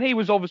 Yeah, I mean, he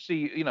was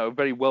obviously, a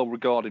very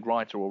well-regarded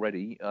writer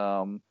already,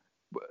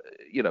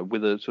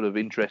 with a sort of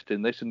interest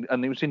in this. And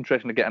it was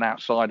interesting to get an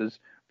outsider's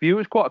view. It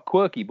was quite a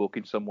quirky book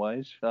in some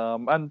ways.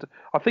 And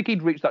I think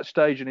he'd reached that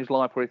stage in his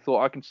life where he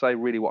thought, I can say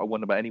really what I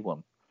want about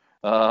anyone.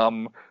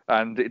 And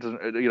it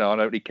doesn't, I don't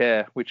really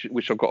care, which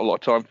I've got a lot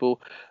of time for.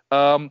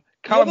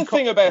 The other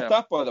thing about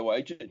that, by the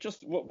way,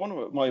 just one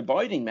of my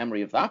abiding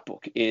memory of that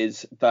book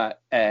is that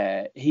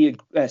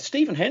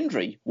Stephen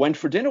Hendry went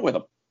for dinner with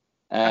him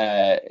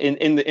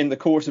in the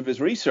course of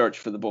his research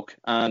for the book,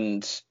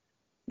 and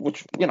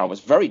which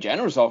was very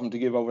generous of him to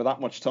give over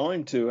that much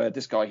time to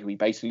this guy who he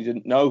basically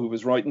didn't know, who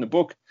was writing the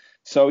book.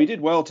 So he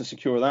did well to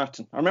secure that.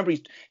 And I remember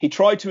he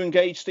tried to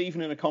engage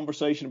Stephen in a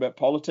conversation about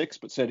politics,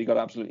 but said he got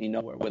absolutely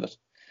nowhere with it.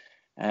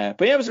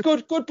 But yeah, it was a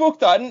good book,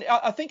 that, and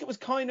I think it was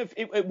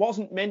it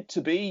wasn't meant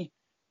to be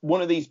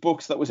one of these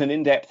books that was an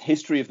in-depth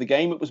history of the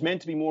game. It was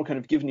meant to be more kind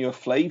of giving you a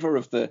flavour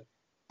of the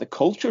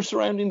culture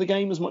surrounding the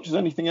game as much as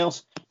anything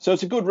else. So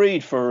it's a good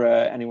read for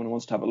anyone who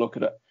wants to have a look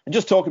at it. And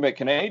just talking about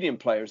Canadian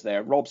players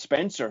there, Rob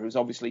Spencer, who's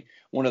obviously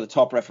one of the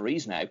top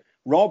referees now.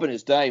 Rob in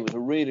his day was a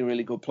really,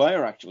 really good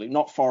player, actually,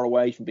 not far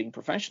away from being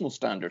professional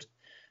standard.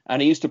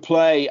 And he used to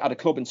play at a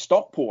club in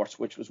Stockport,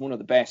 which was one of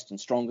the best and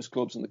strongest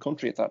clubs in the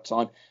country at that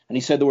time. And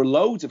he said there were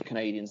loads of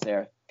Canadians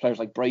there, players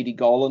like Brady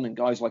Gollan and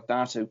guys like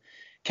that, who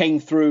came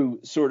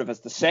through sort of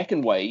as the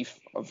second wave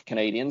of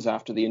Canadians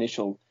after the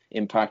initial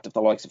impact of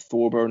the likes of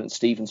Thorburn and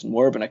Stevens and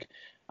Werbenek.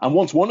 And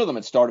once one of them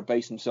had started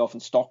basing himself in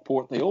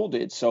Stockport, they all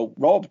did. So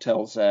Rob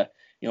tells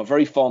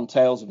very fond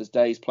tales of his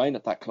days playing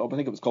at that club. I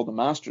think it was called the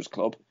Masters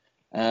Club,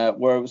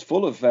 where it was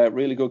full of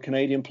really good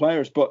Canadian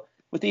players. But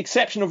with the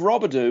exception of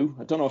Robidoux,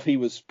 I don't know if he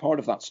was part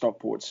of that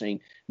Stockport scene,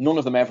 none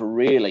of them ever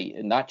really,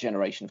 in that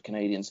generation of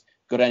Canadians,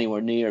 got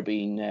anywhere near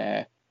being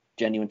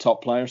genuine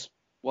top players.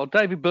 Well,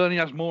 David Burney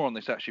has more on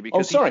this, actually.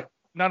 Because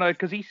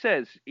because he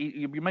says,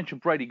 you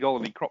mentioned Brady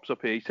Gollan, he crops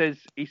up here.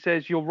 He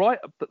says, you're right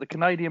that the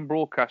Canadian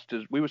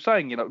broadcasters, we were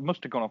saying, it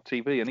must have gone off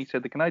TV, and he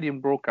said the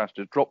Canadian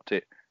broadcasters dropped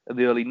it in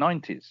the early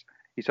 90s.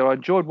 He said, I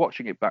enjoyed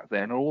watching it back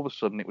then, and all of a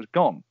sudden it was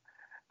gone.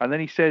 And then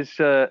he says,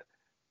 the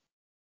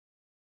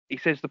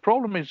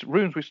problem is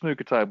rooms with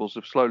snooker tables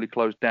have slowly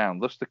closed down,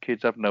 thus the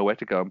kids have nowhere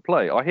to go and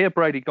play. I hear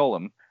Brady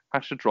Gollan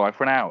has to drive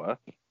for an hour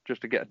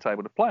just to get a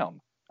table to play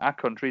on. Our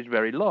country is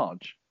very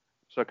large,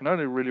 so I can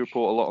only really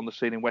report a lot on the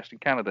scene in Western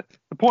Canada.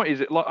 The point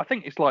is, I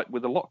think it's like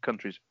with a lot of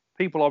countries,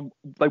 they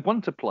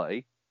want to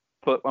play,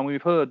 but when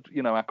we've heard,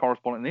 our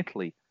correspondent in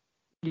Italy,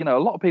 a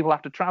lot of people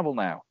have to travel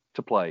now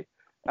to play.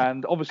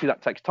 And obviously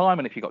that takes time,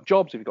 and if you've got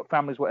jobs, if you've got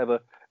families, whatever,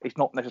 it's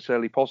not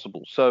necessarily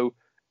possible. So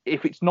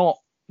if it's not,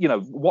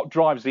 what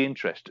drives the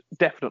interest?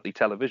 Definitely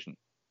television.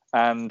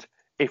 And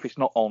if it's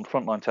not on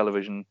frontline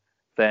television,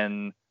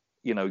 then,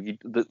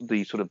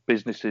 the sort of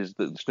businesses,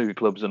 the snooker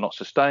clubs are not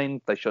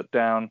sustained. They shut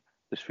down.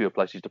 There's fewer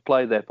places to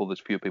play. Therefore,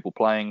 there's fewer people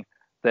playing.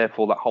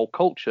 Therefore, that whole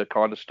culture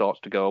kind of starts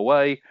to go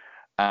away.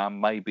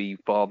 Maybe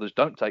fathers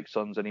don't take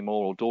sons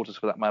anymore, or daughters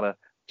for that matter,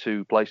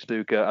 to play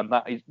snooker. And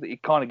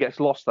it kind of gets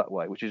lost that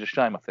way, which is a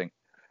shame, I think.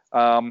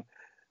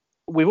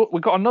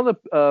 We've got another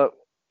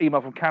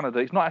email from Canada.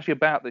 It's not actually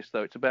about this,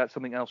 though. It's about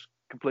something else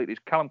completely.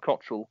 It's Callum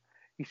Cottrell.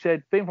 He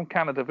said, being from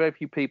Canada, very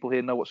few people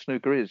here know what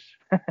snooker is.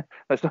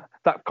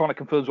 That kind of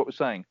confirms what we're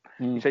saying.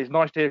 He says, it's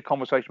nice to hear a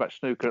conversation about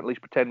snooker, at least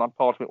pretend I'm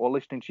part of it while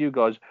listening to you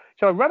guys.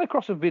 So I ran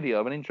across a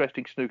video of an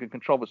interesting snooker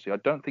controversy I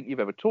don't think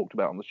you've ever talked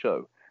about on the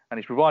show. And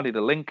he's provided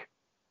a link.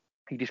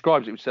 He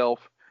describes it himself.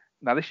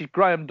 Now, this is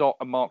Graham Dott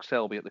and Mark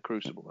Selby at the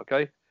Crucible,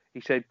 okay?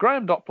 He said,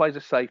 Graham Dott plays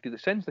a safety that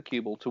sends the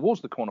cue ball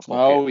towards the corner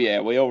pocket. Oh, yeah,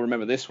 we all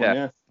remember this one,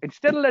 yeah.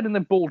 Instead of letting the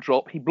ball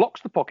drop, he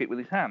blocks the pocket with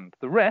his hand.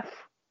 The ref,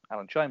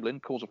 Alan Chamberlain,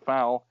 calls a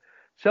foul.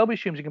 Selby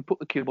assumes he can put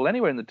the cue ball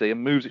anywhere in the D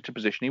and moves it to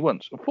position he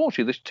wants.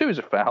 Unfortunately, this too is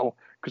a foul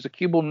because the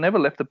cue ball never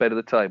left the bed of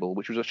the table,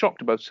 which was a shock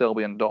to both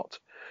Selby and Dott.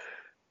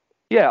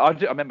 Yeah, I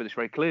remember this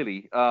very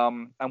clearly.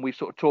 And we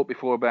sort of talked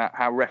before about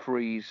how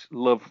referees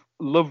love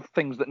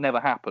things that never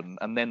happen,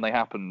 and then they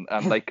happen,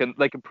 and they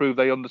can prove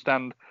they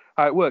understand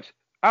how it works.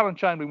 Alan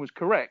Chamberlain was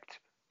correct.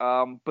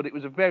 but it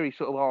was a very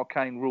sort of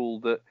arcane rule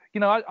that,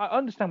 I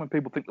understand when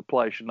people think the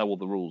player should know all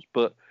the rules,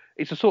 but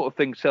it's the sort of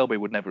thing Selby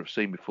would never have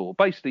seen before.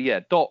 Basically,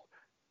 yeah, Dot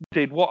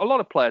did what a lot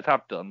of players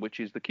have done, which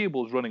is the cue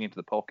ball's running into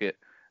the pocket,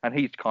 and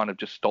he's kind of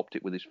just stopped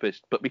it with his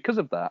fist. But because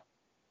of that,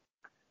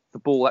 the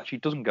ball actually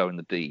doesn't go in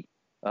the D.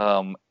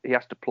 He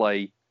has to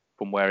play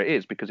from where it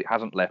is because it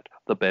hasn't left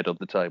the bed of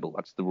the table.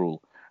 That's the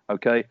rule.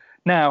 Okay.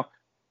 Now,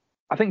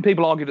 I think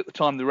people argued at the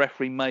time the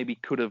referee maybe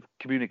could have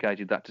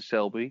communicated that to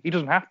Selby. He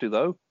doesn't have to,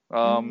 though.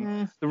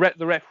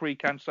 The referee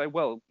can say,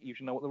 well, you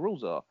should know what the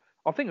rules are.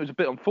 I think it was a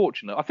bit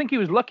unfortunate. I think he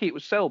was lucky it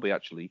was Selby,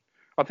 actually.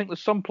 I think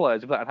there's some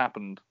players, if that had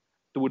happened,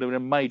 there would have been a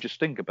major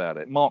stink about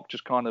it. Mark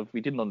just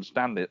he didn't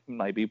understand it,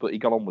 maybe, but he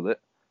got on with it.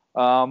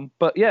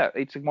 But yeah,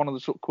 it's one of the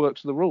sort of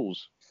quirks of the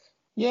rules.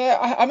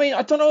 Yeah, I mean,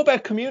 I don't know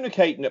about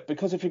communicating it,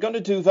 because if you're going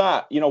to do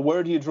that,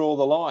 where do you draw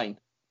the line?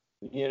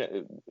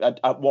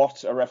 At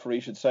what a referee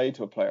should say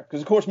to a player.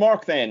 Because, of course,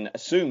 Mark then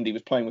assumed he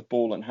was playing with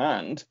ball in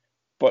hand,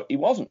 but he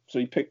wasn't. So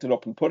he picked it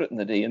up and put it in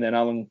the D, and then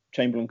Alan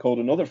Chamberlain called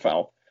another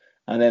foul.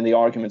 And then the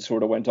argument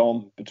sort of went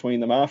on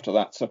between them after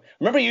that. So I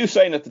remember you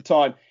saying at the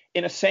time,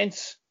 in a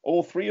sense,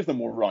 all three of them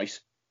were right.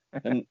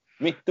 And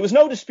I mean, there was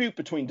no dispute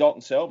between Dot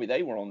and Selby.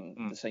 They were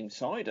on the same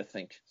side, I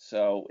think.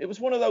 So it was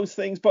one of those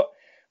things. But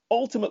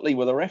ultimately,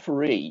 with a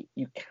referee,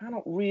 you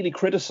cannot really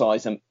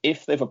criticise them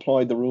if they've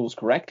applied the rules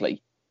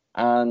correctly.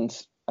 And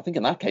I think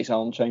in that case,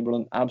 Alan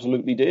Chamberlain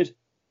absolutely did.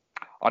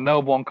 I know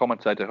of one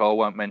commentator who I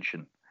won't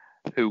mention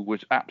who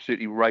was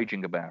absolutely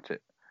raging about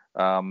it.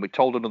 We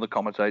told another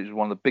commentator it was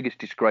one of the biggest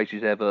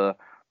disgraces ever.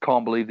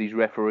 Can't believe these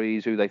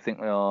referees, who they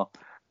think they are.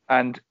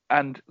 And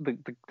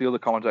the other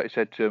commentator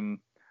said to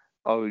him,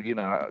 "Oh,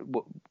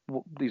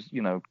 what these,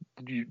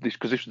 this,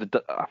 because this was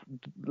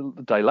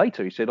the day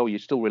later." He said, "Oh, you're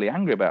still really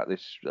angry about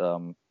this.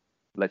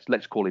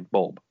 Let's call it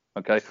Bob.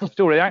 Okay,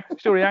 still really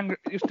angry.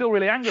 You're still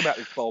really angry about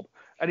this, Bob."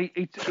 And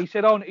he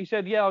said, I've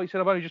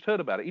only just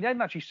heard about it. He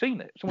hadn't actually seen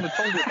it. Someone had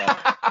told him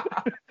about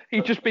it.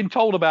 He'd just been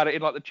told about it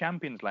in like the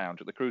Champions Lounge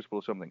at the Crucible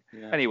or something.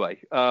 Yeah. Anyway,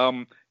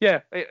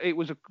 it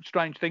was a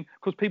strange thing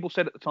because people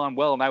said at the time,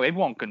 well, now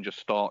everyone can just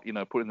start,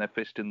 putting their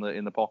fist in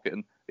the pocket,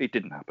 and it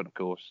didn't happen, of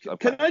course.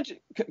 Can I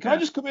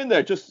just come in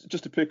there just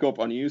to pick up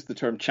on, you use the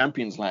term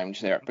Champions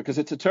Lounge there, because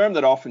it's a term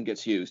that often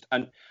gets used,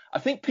 and I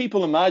think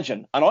people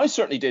imagine, and I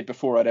certainly did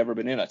before I'd ever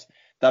been in it,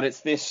 that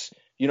it's this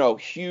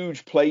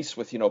huge place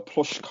with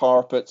plush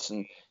carpets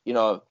and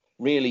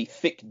really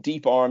thick,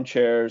 deep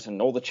armchairs,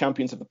 and all the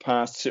champions of the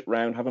past sit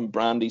around having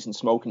brandies and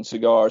smoking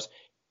cigars.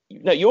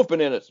 Now, you've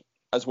been in it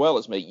as well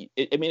as me.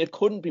 It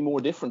couldn't be more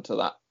different to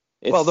that.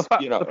 Well, the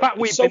fact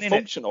we've been in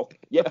functional. It,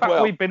 yeah, the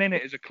fact we've been in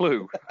it is a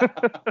clue.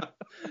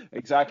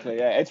 Exactly.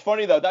 Yeah, it's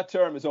funny though, that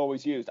term is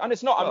always used, and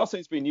it's not. I'm not saying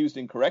it's being used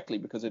incorrectly,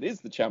 because it is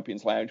the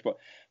Champions Lounge. But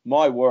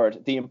my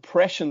word, the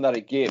impression that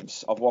it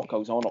gives of what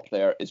goes on up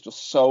there is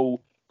just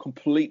so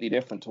completely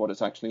different to what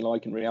it's actually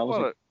like in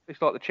reality. Well,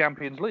 it's like the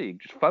Champions League,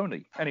 just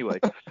phony. Anyway,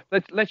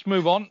 let's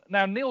move on.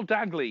 Now, Neil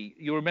Dagley,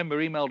 you remember,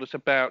 emailed us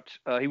about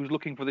he was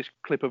looking for this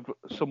clip of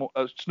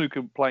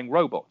Snooker playing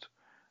Robot.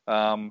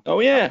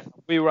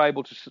 We were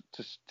able to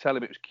tell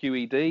him it was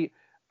QED,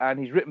 and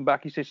he's written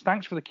back. He says,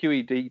 thanks for the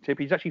QED tip.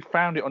 He's actually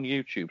found it on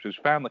YouTube, so he's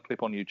found the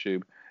clip on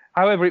YouTube.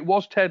 However, it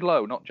was Ted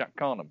Lowe, not Jack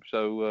Carnham,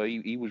 so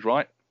he was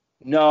right.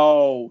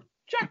 No,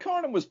 Jack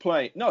Carnham was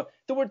playing. No,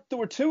 there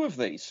were two of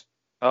these.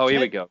 Oh,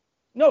 here we go.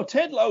 No,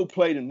 Ted Lowe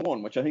played in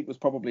one, which I think was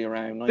probably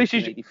around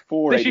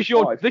 1984.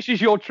 This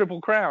is your triple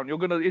crown.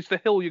 It's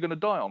the hill you're gonna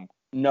die on.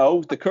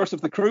 No, the Curse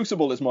of the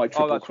Crucible is my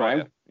triple crown.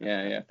 Right,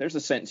 yeah. There's a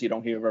sentence you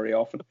don't hear very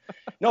often.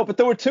 No, but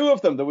there were two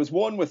of them. There was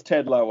one with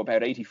Ted Lowe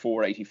about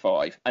 84,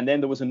 85, and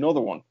then there was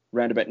another one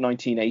around about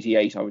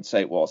 1988, I would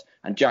say it was,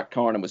 and Jack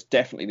Carnham was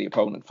definitely the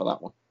opponent for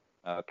that one.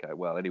 Okay,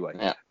 well, anyway.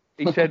 Yeah.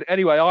 He said,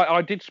 anyway,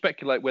 I did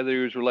speculate whether he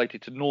was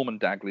related to Norman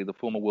Dagley, the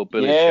former world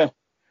billiards champion.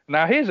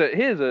 Now, here's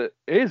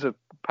a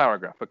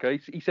paragraph, okay?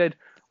 He said,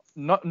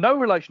 no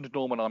relation to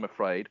Norman, I'm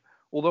afraid,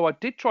 although I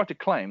did try to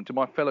claim to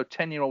my fellow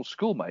 10-year-old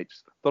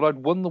schoolmates that I'd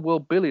won the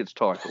World Billiards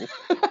title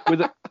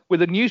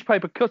with a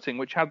newspaper cutting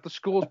which had the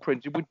scores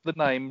printed with the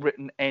name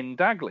written N.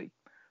 Dagley.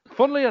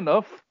 Funnily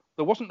enough,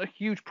 there wasn't a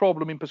huge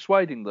problem in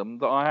persuading them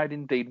that I had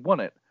indeed won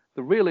it.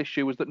 The real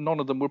issue was that none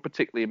of them were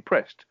particularly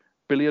impressed.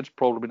 Billiards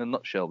problem in a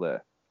nutshell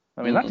there.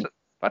 I mean,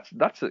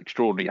 that's an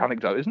extraordinary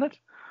anecdote, isn't it?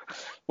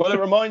 Well, it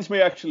reminds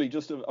me actually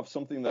just of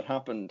something that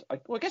happened. I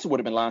guess it would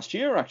have been last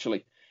year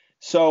actually.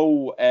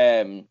 So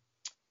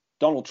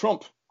Donald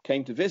Trump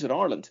came to visit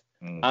Ireland,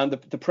 and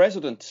the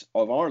president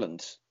of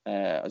Ireland,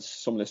 as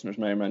some listeners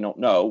may or may not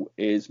know,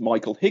 is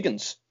Michael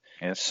Higgins.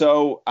 Yes.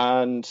 So,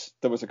 and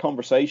there was a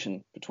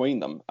conversation between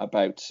them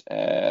about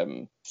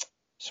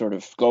sort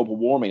of global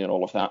warming and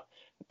all of that.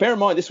 Bear in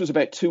mind, this was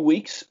about 2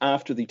 weeks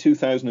after the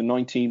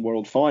 2019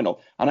 World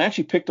Final, and I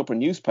actually picked up a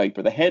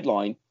newspaper. The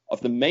headline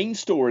of the main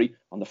story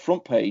on the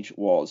front page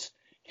was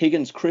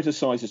Higgins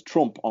criticises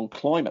Trump on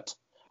climate.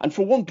 And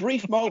for one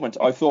brief moment,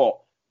 I thought,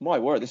 my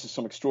word, this is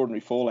some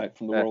extraordinary fallout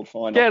from the World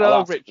Final. Get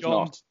over it,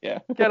 John.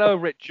 Get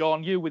over it,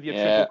 John. You with your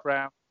triple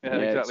crown. Yeah,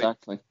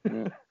 exactly.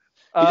 Yeah.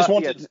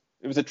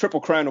 It was a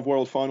triple crown of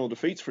world final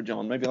defeats for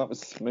John. Maybe that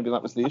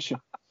was the issue.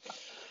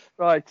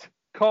 Right,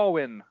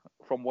 Carwin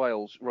from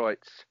Wales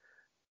writes.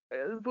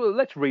 Well,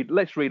 let's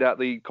read out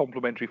the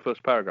complimentary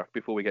first paragraph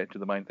before we get into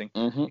the main thing.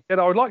 Mm-hmm. And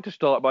I would like to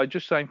start by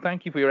just saying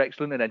thank you for your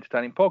excellent and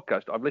entertaining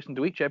podcast. I've listened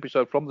to each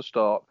episode from the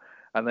start,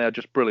 and they are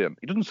just brilliant.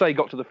 He doesn't say he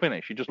got to the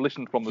finish; he just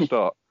listened from the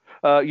start.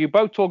 You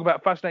both talk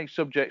about fascinating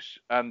subjects,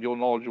 and your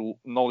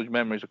knowledge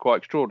memories are quite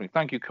extraordinary.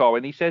 Thank you,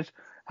 Carwin. He says,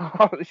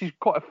 this is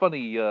quite a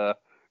funny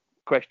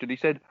question. He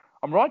said,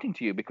 I'm writing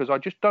to you because I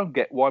just don't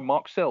get why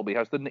Mark Selby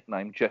has the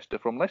nickname Jester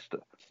from Leicester.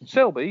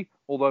 Selby,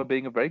 although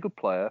being a very good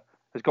player,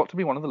 has got to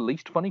be one of the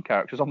least funny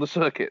characters on the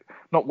circuit.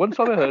 Not once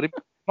have I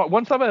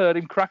heard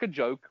him crack a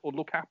joke or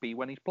look happy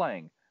when he's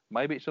playing.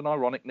 Maybe it's an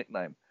ironic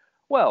nickname.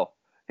 Well,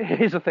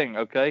 here's the thing,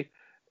 okay?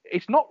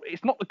 It's not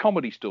the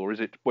Comedy Store, is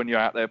it? When you're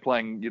out there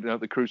playing,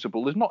 the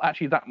Crucible, there's not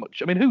actually that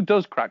much. I mean, who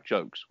does crack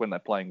jokes when they're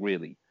playing?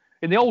 Really?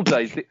 In the old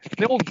days,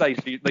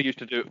 they used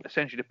to do it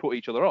essentially to put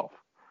each other off.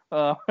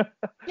 Yeah,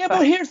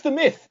 but here's the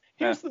myth.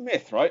 Here's the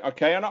myth, right?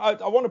 Okay, and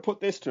I want to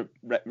put this to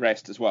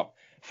rest as well.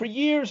 For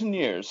years and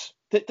years,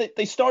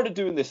 they started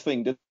doing this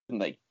thing, didn't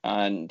they?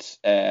 And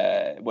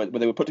where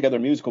they would put together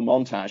a musical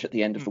montage at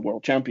the end of the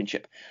World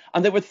Championship,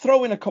 and they would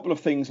throw in a couple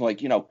of things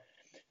like,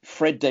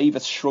 Fred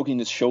Davis shrugging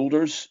his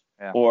shoulders,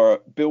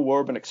 or Bill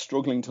Werbenick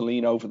struggling to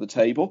lean over the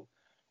table.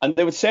 And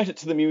they would set it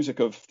to the music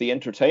of The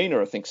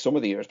Entertainer, I think, some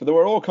of the years. But there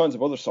were all kinds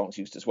of other songs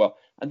used as well.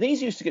 And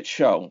these used to get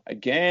shown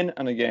again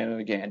and again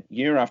and again,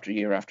 year after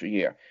year after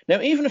year.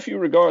 Now, even if you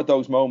regard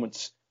those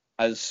moments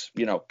as,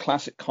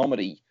 classic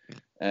comedy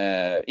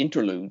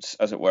interludes,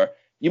 as it were,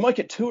 you might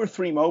get 2 or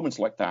 3 moments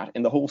like that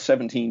in the whole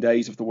 17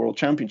 days of the World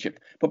Championship.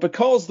 But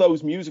because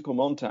those musical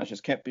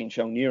montages kept being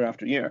shown year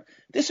after year,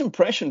 this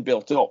impression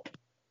built up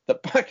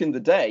that back in the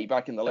day,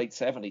 back in the late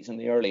 70s and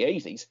the early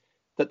 80s,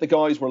 that the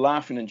guys were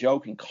laughing and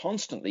joking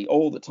constantly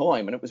all the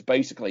time, and it was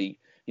basically,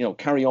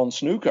 carry on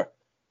snooker.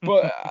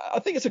 But I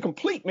think it's a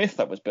complete myth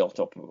that was built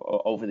up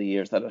over the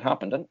years that it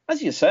happened. And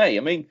as you say, I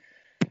mean,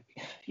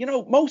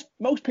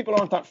 most people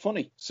aren't that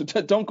funny, so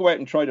don't go out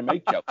and try to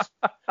make jokes.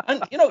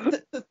 And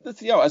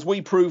as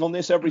we prove on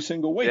this every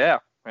single week,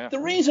 the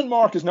reason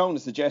Mark is known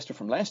as the Jester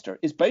from Leicester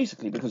is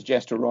basically because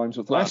Jester rhymes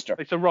with Leicester.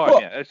 It's a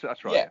rhyme,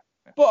 that's right. Yeah.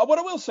 But what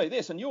I will say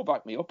this, and you'll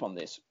back me up on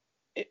this,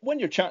 when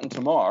you're chatting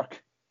to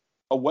Mark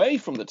away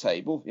from the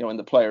table, in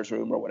the players'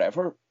 room or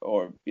whatever,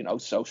 or,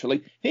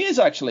 socially, he is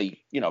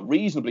actually,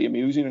 reasonably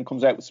amusing and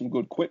comes out with some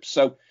good quips.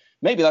 So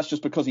maybe that's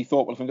just because he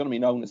thought, well, if I'm going to be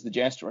known as the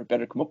Jester, I'd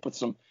better come up with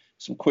some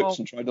quips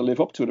and try to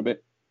live up to it a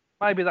bit.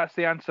 Maybe that's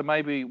the answer.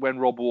 Maybe when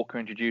Rob Walker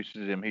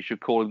introduces him, he should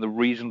call him the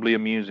reasonably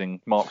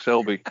amusing Mark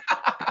Selby.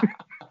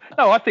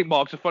 No, I think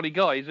Mark's a funny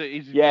guy.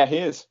 Yeah, he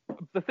is.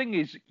 The thing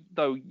is,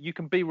 though, you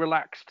can be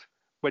relaxed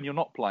when you're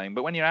not playing,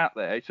 but when you're out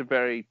there, it's a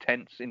very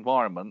tense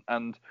environment,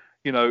 and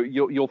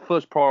your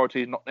first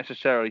priority is not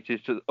necessarily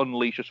to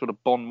unleash a sort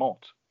of bon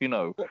mot.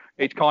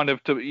 It's kind of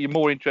you're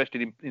more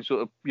interested in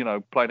sort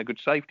of playing a good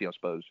safety, I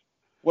suppose.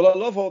 Well, I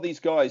love all these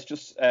guys.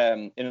 Just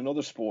in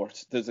another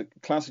sport, there's a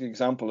classic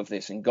example of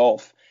this in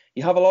golf.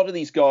 You have a lot of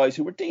these guys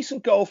who were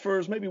decent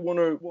golfers, maybe one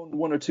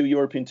or two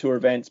European Tour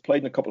events,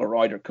 played in a couple of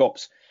Ryder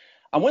Cups,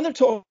 and when they're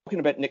talking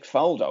about Nick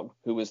Faldo,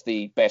 who was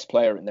the best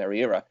player in their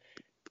era,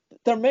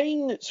 their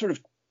main sort of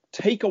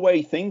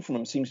takeaway thing from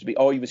him seems to be,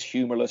 he was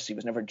humorless, he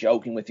was never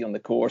joking with you on the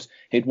course,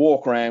 he'd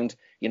walk around,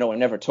 and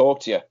never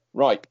talk to you.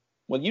 Right,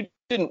 well, you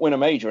didn't win a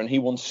major and he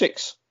won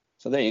 6.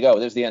 So there you go,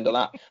 there's the end of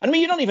that. And I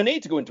mean, you don't even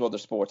need to go into other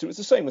sports. It was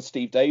the same with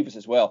Steve Davis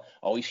as well.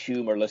 He's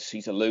humorless,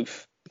 he's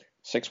aloof.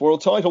 6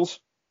 world titles.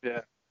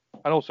 Yeah.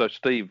 And also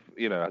Steve,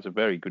 has a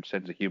very good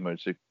sense of humour.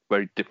 It's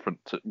very different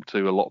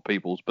to a lot of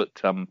people's,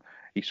 but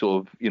he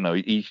sort of,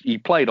 he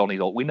played on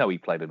his old, we know he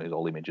played on his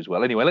old image as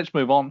well. Anyway, let's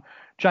move on.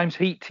 James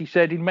Heat, he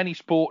said, in many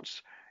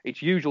sports,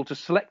 it's usual to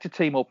select a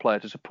team or player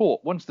to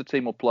support. Once the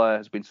team or player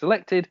has been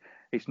selected,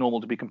 it's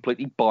normal to be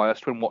completely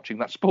biased when watching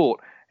that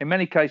sport. In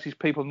many cases,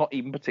 people are not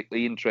even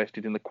particularly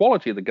interested in the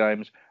quality of the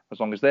games as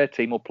long as their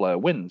team or player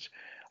wins.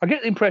 I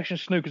get the impression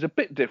snooker's a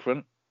bit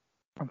different,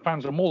 and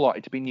fans are more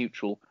likely to be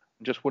neutral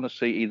and just want to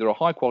see either a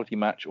high-quality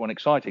match or an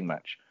exciting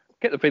match.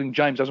 Get the feeling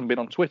James hasn't been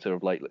on Twitter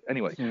of late.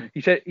 Anyway,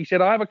 he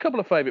said, I have a couple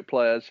of favourite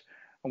players,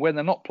 and when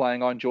they're not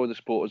playing, I enjoy the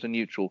sport as a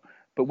neutral.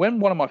 But when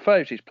one of my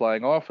favourites is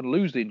playing, I often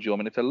lose the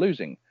enjoyment if they're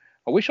losing.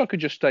 I wish I could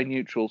just stay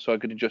neutral so I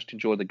could just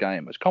enjoy the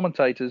game. As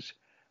commentators,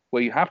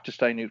 where you have to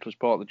stay neutral as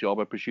part of the job,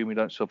 I presume you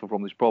don't suffer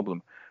from this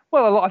problem.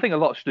 Well, I think a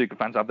lot of snooker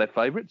fans have their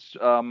favourites,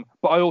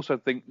 but I also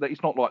think that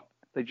it's not like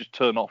they just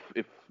turn off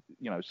if,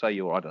 say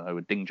you're,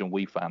 a Ding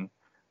Junhui fan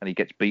and he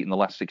gets beaten the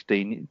last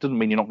 16. It doesn't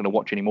mean you're not going to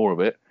watch any more of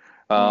it.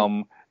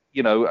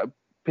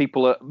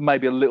 People are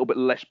maybe a little bit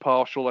less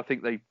partial. I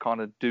think they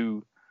kind of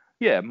do,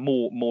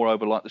 more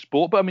over like the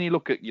sport. But I mean, you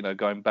look at,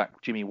 going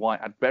back, Jimmy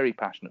White had very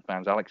passionate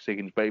fans, Alex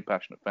Higgins, very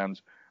passionate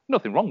fans.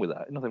 Nothing wrong with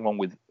that. Nothing wrong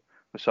with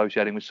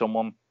associating with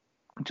someone.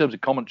 In terms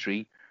of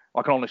commentary,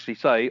 I can honestly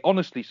say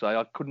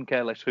I couldn't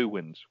care less who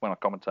wins when I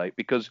commentate,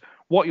 because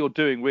what you're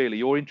doing really,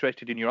 you're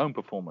interested in your own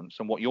performance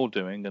and what you're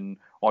doing, and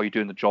are you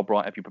doing the job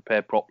right? Have you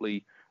prepared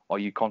properly? Are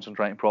you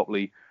concentrating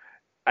properly?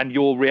 and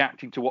you're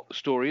reacting to what the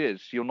story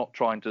is. You're not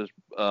trying to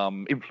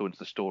influence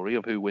the story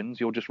of who wins.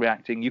 You're just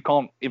reacting. You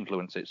can't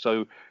influence it,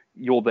 so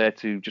you're there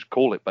to just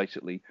call it,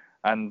 basically.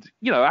 And,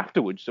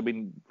 afterwards, I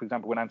mean, for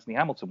example, when Anthony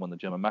Hamilton won the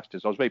German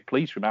Masters, I was very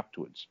pleased for him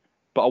afterwards,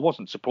 but I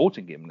wasn't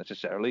supporting him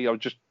necessarily. I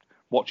was just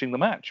watching the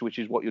match, which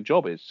is what your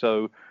job is.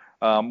 So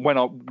when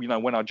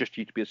I just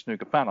used to be a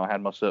snooker fan, I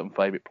had my certain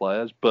favourite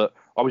players, but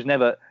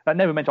that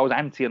never meant I was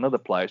anti another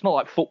player. It's not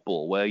like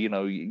football where,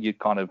 you're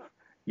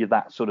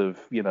that sort of,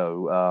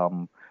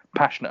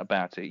 passionate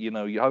about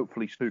it.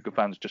 Hopefully snooker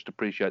fans just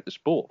appreciate the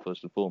sport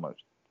first and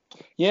foremost.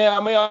 Yeah,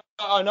 I mean,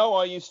 I know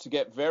I used to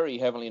get very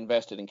heavily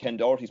invested in Ken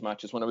Doherty's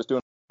matches when I was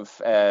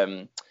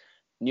doing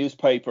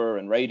newspaper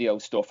and radio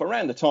stuff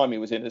around the time he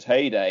was in his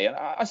heyday. And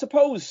I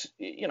suppose,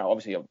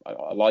 obviously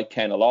I like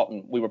Ken a lot,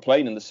 and we were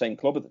playing in the same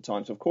club at the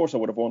time, so of course I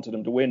would have wanted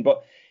him to win.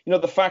 But,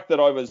 the fact that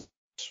I was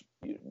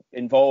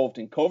involved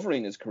in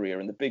covering his career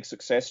and the big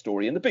success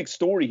story and the big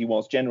story he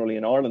was generally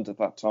in Ireland at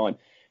that time,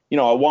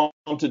 I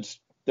wanted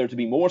there to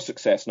be more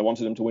success, and I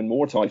wanted him to win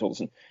more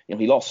titles. And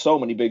he lost so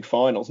many big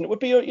finals, and it would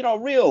be a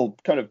real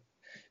kind of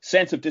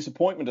sense of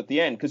disappointment at the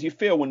end, because you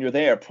feel when you're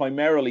there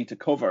primarily to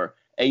cover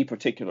a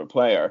particular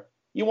player,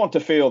 you want to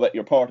feel that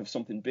you're part of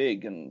something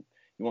big, and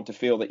you want to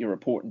feel that you're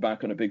reporting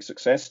back on a big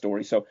success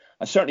story. So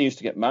I certainly used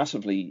to get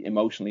massively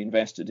emotionally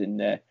invested in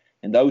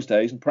those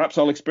days, and perhaps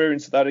I'll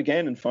experience that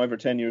again in 5 or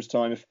 10 years'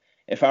 time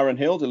if Aaron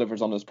Hill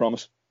delivers on his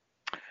promise.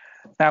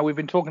 Now, we've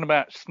been talking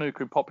about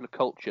snooker in popular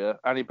culture,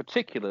 and in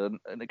particular,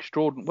 an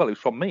extraordinary... Well, it was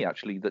from me,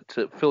 actually,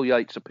 that Phil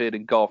Yates appeared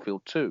in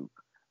Garfield 2.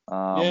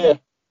 Yeah.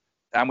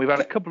 And we've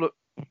had a couple of...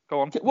 Go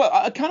on.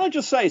 Well, can I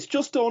just say, it's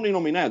just dawning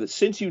on me now that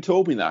since you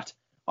told me that,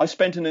 I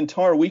spent an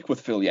entire week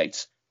with Phil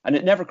Yates, and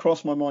it never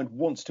crossed my mind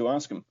once to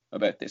ask him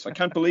about this. I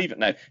can't believe it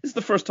now. This is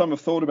the first time I've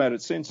thought about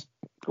it since.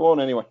 Go on,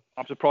 anyway.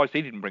 I'm surprised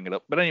he didn't bring it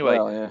up. But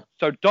anyway,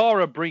 So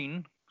Dara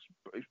Breen,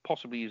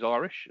 possibly he's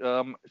Irish,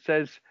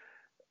 says...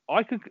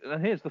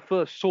 and here's the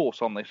first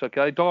source on this,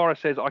 okay? Dara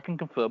says, I can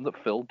confirm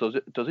that Phil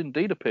does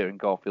indeed appear in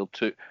Garfield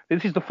 2.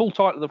 This is the full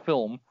title of the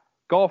film,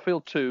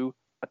 Garfield 2,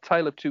 A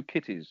Tale of Two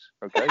Kitties,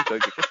 okay? So,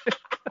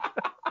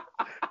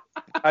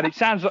 and it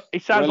sounds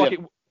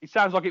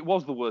like it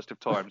was the worst of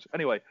times.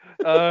 Anyway,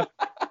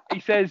 he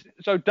says,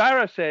 so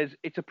Dara says,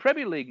 it's a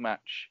Premier League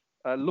match.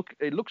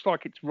 It looks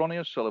like it's Ronnie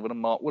O'Sullivan and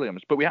Mark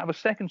Williams. But we have a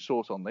second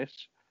source on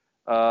this,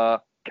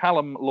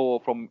 Callum Law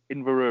from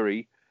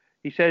Inverurie.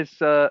 He says...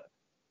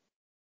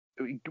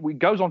 He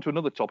goes on to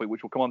another topic,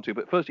 which we'll come on to.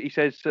 But first, he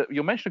says,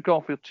 your mention of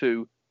Garfield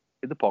 2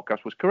 in the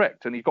podcast was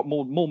correct. And he's got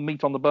more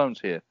meat on the bones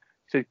here.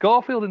 He says,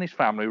 Garfield and his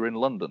family were in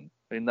London.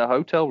 In their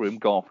hotel room,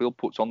 Garfield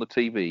puts on the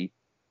TV,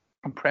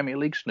 and Premier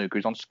League snooker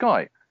is on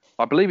Sky.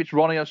 I believe it's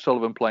Ronnie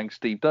O'Sullivan playing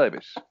Steve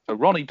Davis. So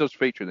Ronnie does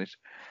feature in this.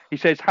 He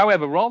says,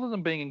 however, rather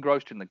than being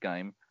engrossed in the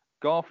game,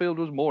 Garfield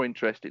was more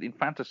interested in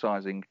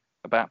fantasizing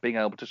about being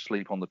able to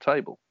sleep on the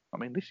table. I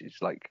mean, this is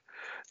like,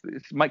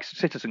 it makes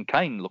Citizen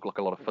Kane look like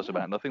a lot of fuss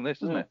about nothing, this,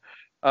 doesn't it?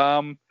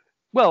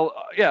 Well,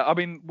 yeah, I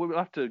mean, we'll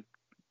have to,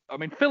 I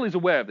mean, Phil is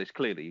aware of this,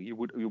 clearly.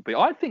 You'll be.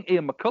 I think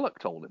Ian McCulloch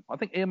told him. I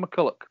think Ian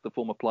McCulloch, the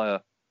former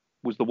player,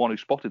 was the one who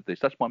spotted this.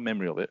 That's my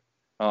memory of it.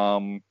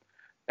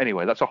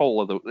 Anyway, that's a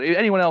whole other,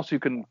 anyone else who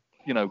can,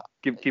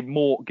 give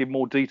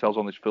more details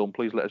on this film,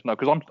 please let us know,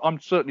 because I'm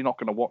certainly not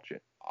going to watch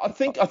it. I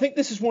think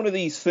this is one of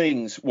these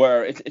things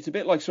where it's a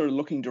bit like sort of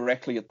looking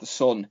directly at the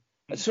sun.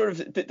 It's sort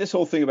of this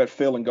whole thing about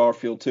Phil and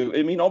Garfield too.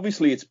 I mean,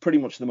 obviously, it's pretty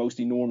much the most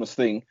enormous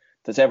thing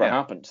that's ever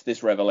happened,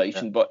 this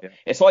revelation. But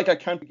it's like I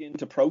can't begin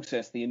to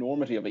process the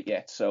enormity of it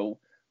yet. So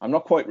I'm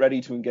not quite ready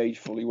to engage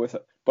fully with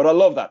it. But I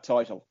love that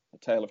title, A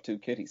Tale of Two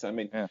Kitties. I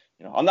mean,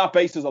 on that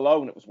basis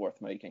alone, it was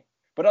worth making.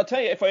 But I'll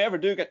tell you, if I ever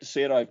do get to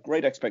see it, I have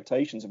great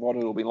expectations of what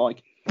it'll be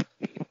like.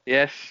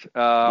 Yes.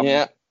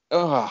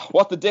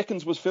 What the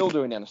dickens was Phil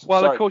doing in it?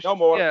 Well, Sorry, of course. no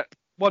more. Yeah.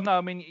 Well, no,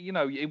 I mean,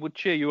 it would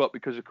cheer you up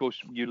because, of course,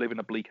 you live in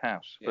a bleak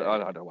house. But I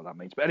don't know what that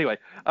means. But anyway,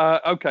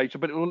 okay. So,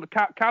 but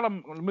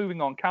Callum, moving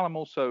on, Callum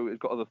also has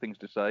got other things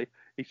to say.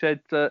 He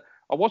said, I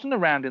wasn't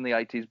around in the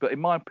 80s, but in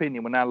my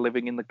opinion, we're now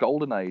living in the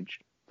golden age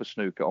for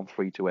snooker on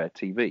free-to-air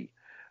TV.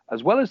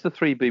 As well as the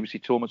 3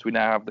 BBC tournaments, we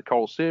now have the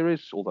Coral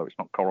Series, although it's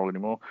not Coral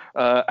anymore,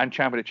 and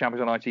Champion of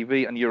Champions on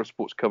ITV, and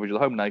Eurosport's coverage of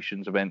the Home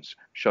Nations events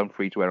shown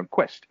free-to-air on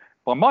Quest.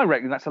 By my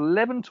reckoning, that's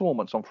 11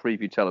 tournaments on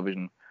Freeview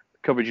television.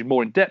 Coverage is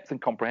more in-depth and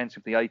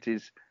comprehensive in the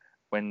 80s,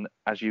 when,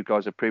 as you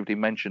guys have previously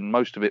mentioned,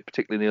 most of it,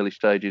 particularly in the early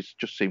stages,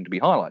 just seemed to be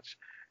highlights.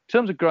 In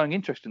terms of growing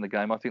interest in the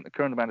game, I think the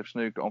current amount of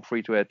snooker on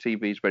free-to-air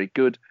TV is very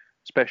good,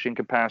 especially in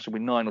comparison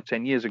with 9 or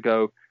 10 years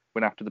ago,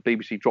 when after the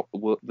BBC dropped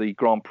the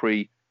Grand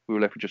Prix, we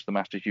were left with just the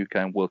Masters UK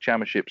and World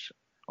Championships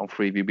on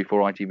Freeview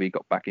before ITV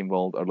got back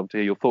involved. I'd love to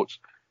hear your thoughts.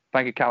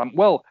 Thank you, Callum.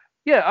 Well,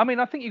 yeah, I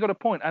mean, I think you got a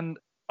point, and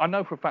I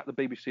know for a fact the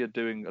BBC are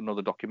doing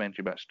another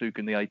documentary about snooker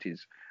in the 80s,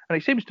 and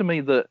it seems to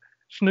me that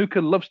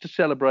snooker loves to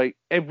celebrate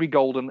every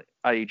golden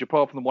age,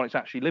 apart from the one it's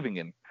actually living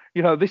in.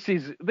 This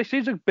is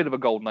a bit of a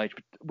golden age.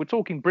 We're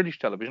talking British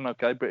television,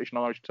 okay, British and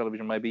Irish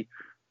television maybe,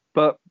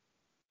 but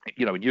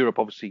in Europe,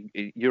 obviously,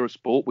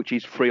 Eurosport, which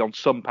is free on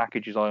some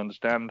packages, I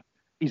understand,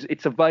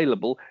 it's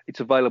available. It's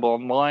available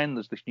online.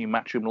 There's this new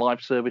Matchroom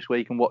Live service where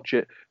you can watch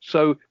it.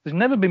 So there's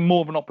never been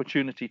more of an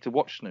opportunity to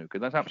watch snooker.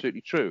 That's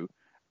absolutely true.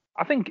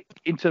 I think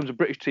in terms of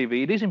British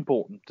TV, it is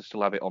important to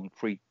still have it on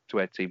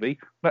free-to-air TV.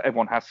 Not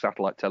everyone has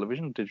satellite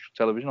television, digital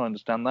television. I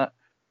understand that.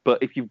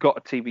 But if you've got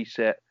a TV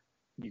set,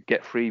 you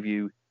get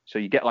Freeview. So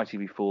you get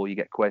ITV4, you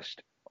get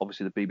Quest,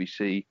 obviously the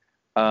BBC.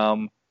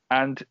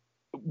 And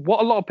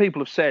what a lot of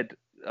people have said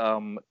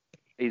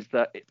is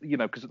that,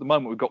 because at the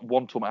moment we've got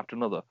one tournament after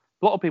another.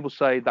 A lot of people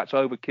say that's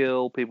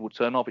overkill. People will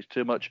turn off. It's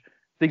too much.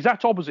 The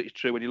exact opposite is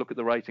true when you look at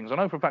the ratings. I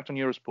know for a fact on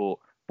Eurosport,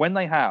 when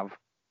they have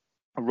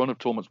a run of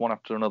tournaments one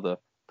after another,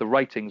 the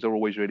ratings are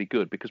always really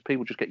good because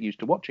people just get used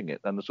to watching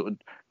it and the sort of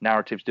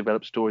narratives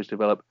develop, stories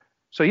develop.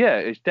 So, yeah,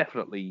 it's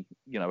definitely,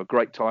 a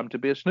great time to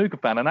be a snooker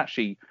fan. And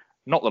actually,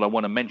 not that I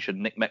want to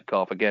mention Nick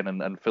Metcalf again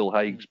and Phil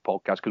Haig's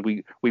podcast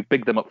because we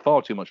bigged them up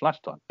far too much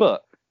last time.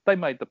 But they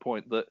made the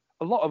point that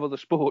a lot of other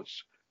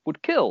sports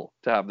would kill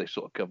to have this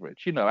sort of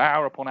coverage,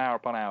 hour upon hour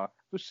upon hour.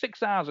 There was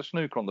 6 hours of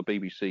snooker on the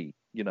BBC,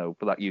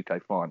 for that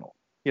UK final,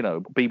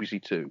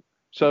 BBC Two.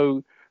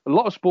 So a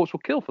lot of sports will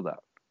kill for that.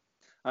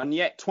 And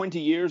yet 20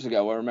 years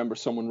ago, I remember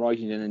someone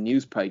writing in a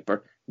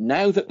newspaper,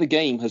 now that the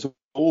game has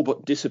all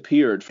but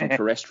disappeared from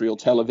terrestrial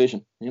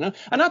television, And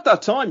at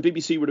that time,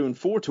 BBC were doing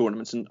 4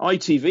 tournaments and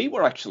ITV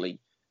were actually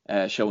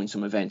showing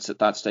some events at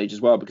that stage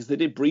as well, because they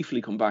did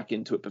briefly come back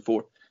into it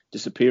before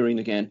disappearing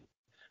again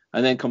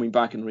and then coming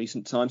back in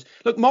recent times.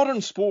 Look, modern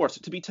sport,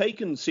 to be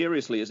taken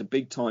seriously as a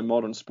big-time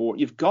modern sport,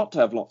 you've got to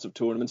have lots of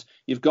tournaments.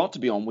 You've got to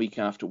be on week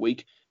after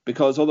week,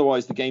 because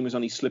otherwise the game is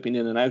only slipping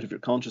in and out of your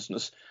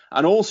consciousness.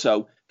 And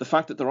also, the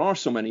fact that there are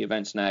so many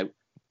events now,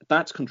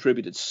 that's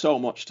contributed so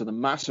much to the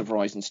massive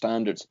rise in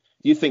standards.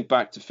 You think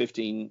back to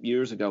 15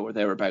 years ago or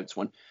thereabouts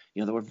when,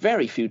 there were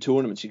very few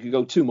tournaments. You could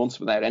go 2 months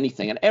without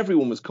anything, and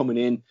everyone was coming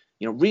in,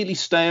 really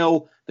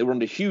stale. They were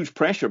under huge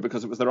pressure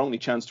because it was their only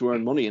chance to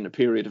earn money in a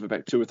period of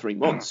about 2 or 3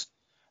 months.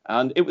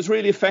 And it was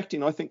really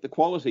affecting, I think, the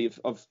quality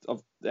of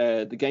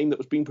the game that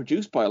was being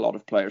produced by a lot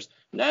of players.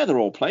 Now they're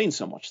all playing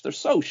so much. They're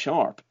so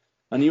sharp.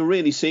 And you're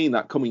really seeing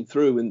that coming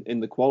through in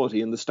the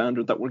quality and the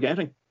standard that we're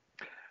getting.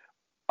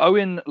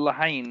 Owen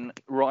Lahane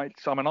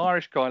writes, I'm an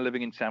Irish guy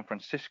living in San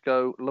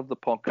Francisco. Love the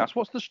podcast.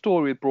 What's the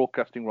story with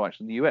broadcasting rights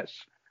in the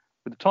US?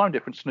 With the time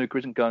difference, snooker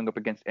isn't going up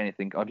against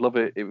anything. I'd love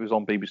it if it was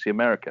on BBC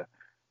America.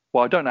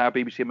 Well, I don't know how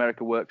BBC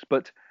America works,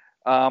 but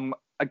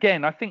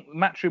again, I think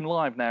Matchroom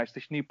Live now is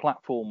this new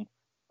platform,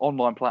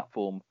 online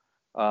platform.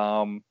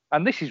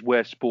 And this is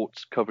where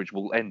sports coverage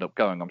will end up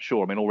going, I'm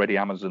sure. I mean, already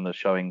Amazon are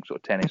showing sort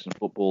of tennis and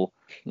football.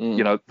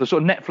 The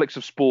sort of Netflix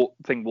of sport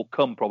thing will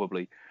come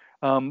probably.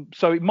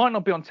 So it might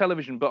not be on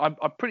television, but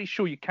I'm pretty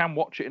sure you can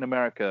watch it in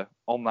America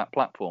on that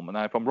platform. And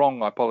now, if I'm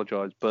wrong, I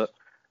apologise. But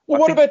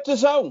what about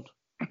DAZN?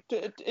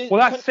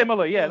 Well, that's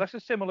similar. Yeah, that's a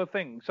similar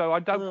thing. So I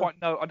don't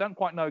quite know. I don't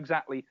quite know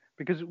exactly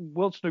because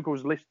World Snooker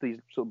has listed these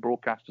sort of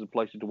broadcasters and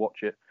places to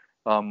watch it.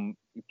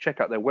 Check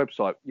out their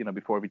website,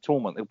 before every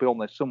tournament. It'll be on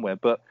there somewhere.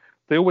 But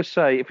they always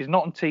say if it's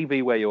not on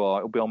TV where you are,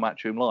 it'll be on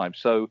Matchroom Live.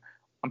 So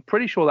I'm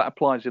pretty sure that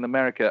applies in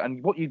America.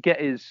 And what you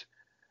get is,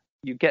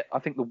 I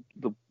think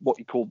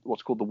what's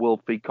called the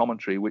World Feed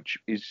commentary, which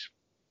is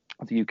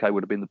the UK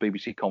would have been the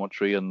BBC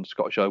commentary, and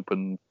Scottish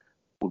Open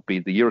would be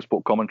the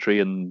Eurosport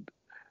commentary, and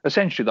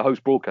essentially the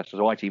host broadcasters,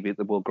 ITV at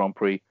the World Grand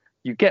Prix.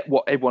 You get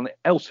what everyone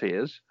else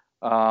hears.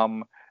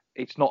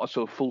 It's not a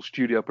sort of full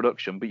studio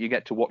production, but you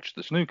get to watch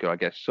the snooker, I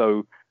guess.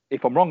 So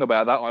if I'm wrong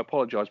about that, I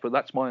apologise, but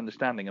that's my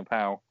understanding of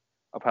how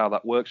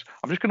that works.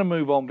 I'm just going to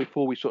move on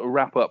before we sort of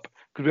wrap up,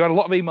 because we had a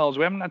lot of emails.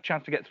 We haven't had a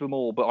chance to get to them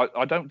all, but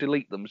I don't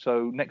delete them.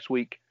 So next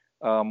week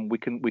we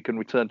can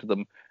return to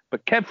them.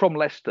 But Kev from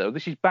Leicester,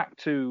 this is back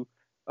to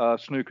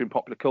snooker in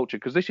popular culture,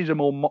 because this is a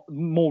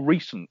more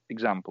recent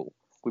example.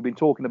 We've been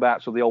talking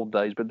about sort of the old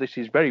days, but this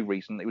is very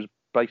recent. It was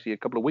basically a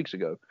couple of weeks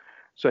ago.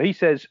 So he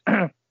says,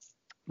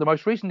 the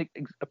most recent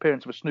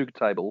appearance of a snooker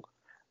table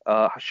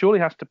surely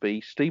has to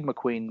be Steve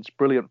McQueen's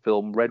brilliant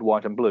film Red,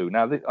 White and Blue.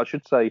 Now, I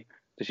should say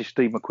this is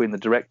Steve McQueen, the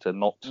director,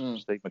 not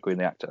Steve McQueen,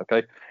 the actor,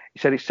 okay? He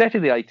said it's set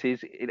in the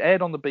 80s. It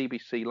aired on the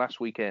BBC last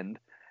weekend.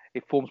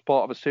 It forms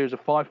part of a series of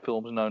 5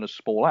 films known as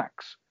Small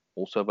Axe,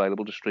 also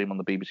available to stream on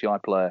the BBC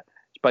iPlayer.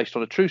 It's based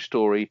on a true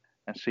story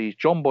and sees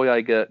John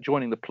Boyega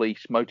joining the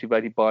police,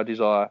 motivated by a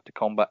desire to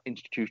combat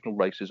institutional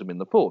racism in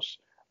the force.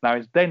 Now,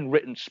 it's then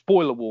written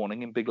spoiler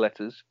warning in big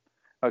letters.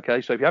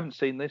 Okay, so if you haven't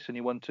seen this and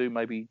you want to,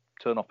 maybe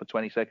turn off for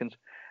 20 seconds.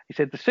 He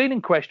said the scene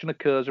in question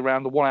occurs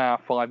around the 1 hour,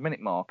 5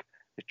 minute mark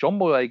as John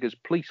Boyega's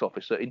police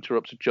officer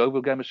interrupts a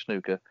jovial game of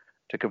snooker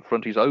to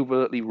confront his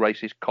overtly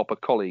racist copper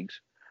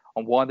colleagues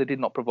on why they did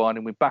not provide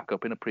him with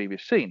backup in a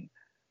previous scene,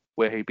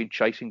 where he'd been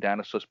chasing down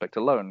a suspect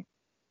alone.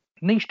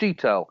 Niche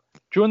detail.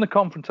 During the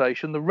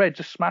confrontation, the Reds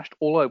are smashed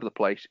all over the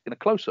place in a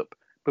close-up,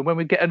 but when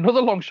we get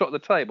another long shot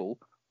at the table,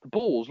 the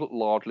balls look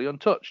largely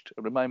untouched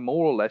and remain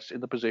more or less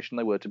in the position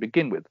they were to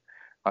begin with.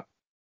 I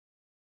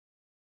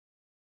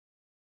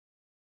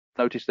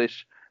noticed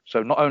this,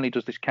 so not only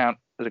does this count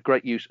as a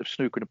great use of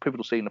snooker in a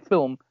pivotal scene in a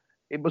film,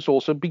 it must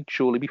also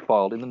surely be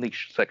filed in the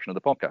niche section of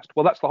the podcast.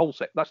 Well, that's the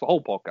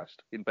whole podcast,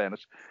 in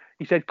fairness.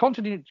 He said,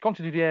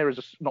 continuity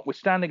errors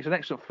notwithstanding, it's an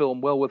excellent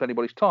film, well worth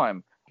anybody's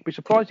time. I'd be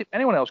surprised if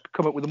anyone else could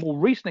come up with a more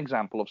recent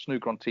example of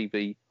snooker on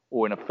TV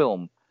or in a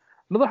film.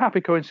 Another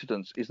happy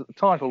coincidence is that the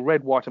title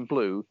Red, White and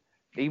Blue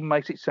even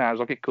makes it sound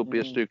like it could be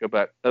a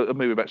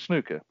movie about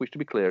snooker, which, to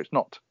be clear, it's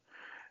not.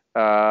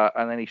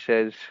 And then he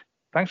says,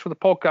 thanks for the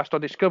podcast. I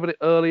discovered it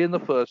early in the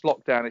first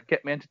lockdown. It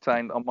kept me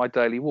entertained on my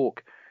daily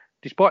walk.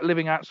 Despite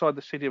living outside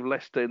the city of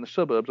Leicester in the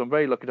suburbs, I'm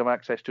very lucky to have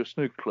access to a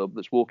snooker club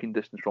that's walking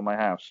distance from my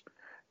house.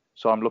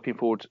 So I'm looking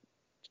forward to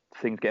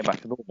things getting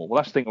back to normal.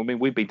 Well, that's the thing. I mean,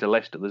 we've been to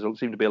Leicester. There seems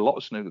to be a lot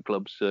of snooker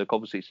clubs.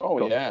 Obviously, it's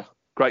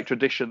great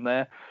tradition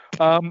there.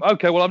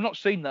 Okay, well, I've not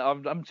seen that. I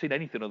haven't seen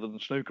anything other than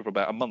snooker for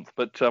about a month,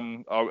 but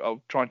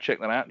I'll try and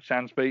check that out. It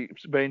sounds very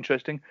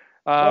interesting.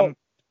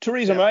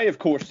 Theresa May, of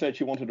course, said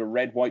she wanted a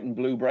red, white and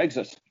blue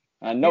Brexit.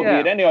 And nobody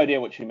had any idea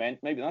what she meant.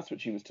 Maybe that's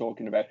what she was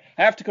talking about.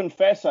 I have to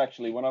confess,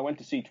 actually, when I went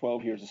to see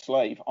 12 Years a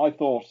Slave, I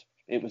thought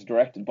it was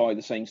directed by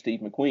the same Steve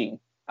McQueen,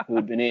 who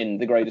had been in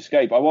The Great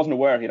Escape. I wasn't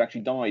aware he'd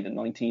actually died in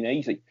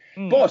 1980.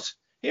 But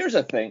here's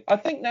the thing. I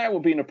think now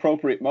would be an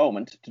appropriate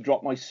moment to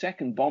drop my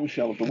second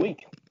bombshell of the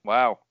week.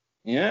 Wow.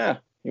 Yeah,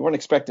 you weren't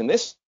expecting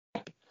this.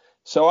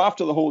 So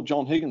after the whole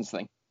John Higgins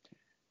thing,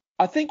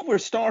 I think we're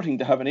starting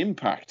to have an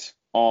impact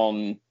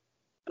on,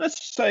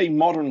 let's say,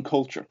 modern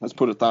culture. Let's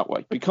put it that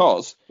way,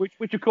 because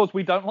which of course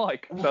we don't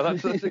like. So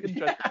that's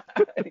interesting.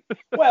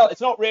 Well,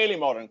 it's not really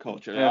modern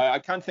culture. Yeah. I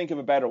can't think of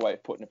a better way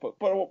of putting it. But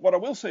what I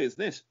will say is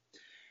this: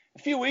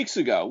 a few weeks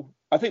ago,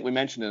 I think we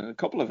mentioned it in a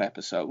couple of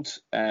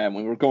episodes, when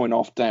we were going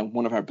off down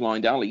one of our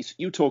blind alleys.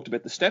 You talked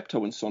about the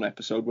Steptoe and Son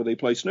episode where they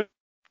play snooker.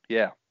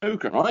 Yeah,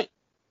 snooker, right?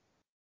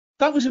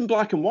 That was in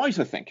black and white,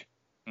 I think.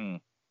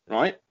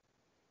 Right.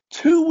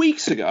 2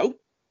 weeks ago,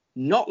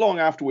 not long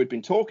after we'd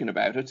been talking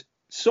about it,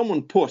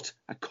 someone put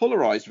a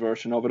colorized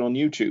version of it on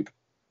YouTube.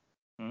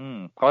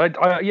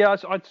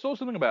 I saw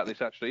something about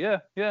this, actually.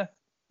 Yeah.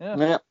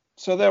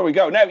 So there we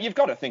go. Now, you've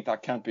got to think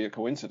that can't be a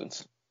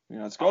coincidence. You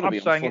know, it's got to be.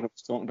 I'm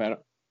talking about it.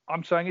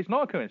 I'm saying it's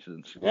not a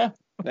coincidence. Yeah,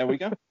 there we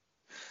go.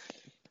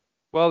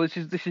 Well, this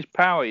is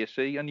power, you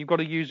see, and you've got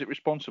to use it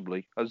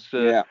responsibly, as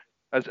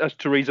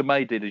Theresa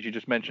May did, as you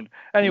just mentioned.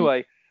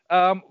 Anyway,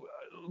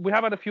 we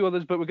have had a few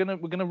others, but we're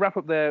gonna wrap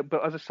up there.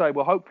 But as I say,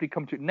 we'll hopefully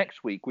come to it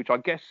next week, which I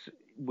guess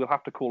we'll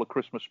have to call a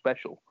Christmas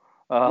special.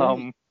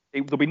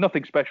 There'll be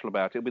nothing special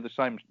about it. It'll be the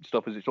same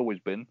stuff as it's always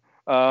been.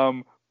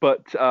 It'll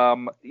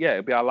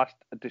be our last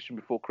edition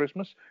before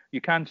Christmas.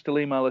 You can still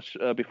email us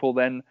before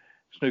then,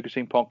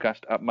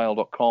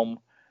 snookerscenepodcast@mail.com.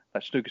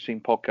 That's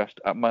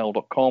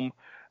snookerscenepodcast@mail.com.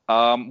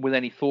 With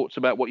any thoughts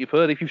about what you've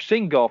heard. If you've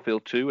seen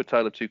Garfield 2, A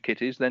Tale of Two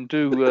Kitties, then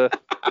do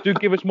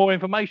give us more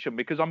information,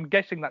 because I'm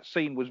guessing that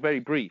scene was very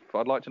brief.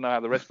 I'd like to know how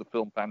the rest of the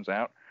film pans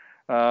out.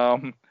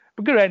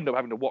 We're going to end up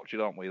having to watch it,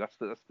 aren't we? That's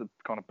the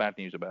kind of bad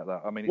news about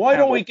that. I mean, why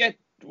don't we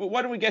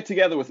get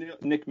together with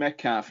Nick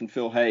Metcalf and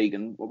Phil Haig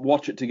and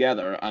watch it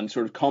together and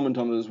sort of comment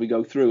on it as we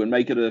go through and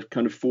make it a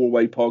kind of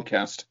four-way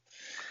podcast?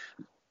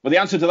 Well, the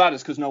answer to that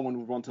is because no one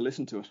would want to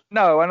listen to it.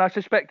 No, and I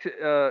suspect,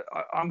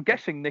 I'm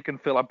guessing Nick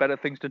and Phil have better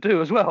things to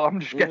do as well. I'm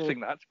just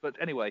guessing that. But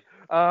anyway,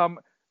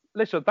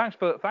 listen, thanks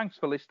for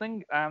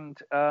listening, and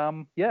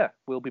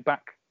we'll be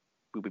back.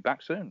 We'll be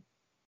back soon.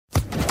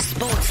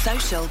 Sports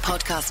Social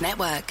Podcast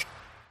Network.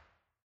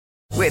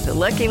 With the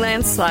Lucky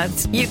Land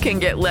Slots, you can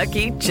get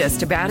lucky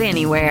just about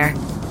anywhere.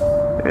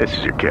 This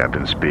is your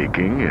captain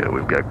speaking.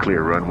 We've got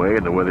clear runway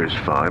and the weather's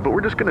fine, but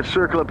we're just going to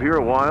circle up here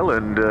a while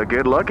and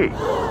get lucky.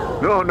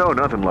 No,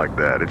 nothing like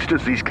that. It's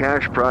just these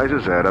cash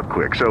prizes add up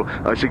quick. So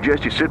I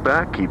suggest you sit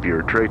back, keep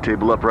your tray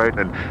table upright,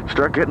 and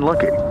start getting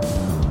lucky.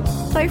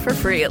 Play for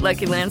free at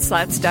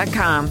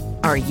LuckyLandSlots.com.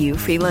 Are you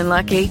feeling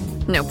lucky?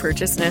 No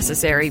purchase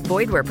necessary.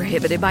 Void where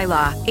prohibited by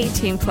law.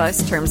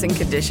 18+ terms and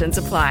conditions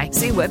apply.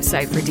 See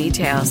website for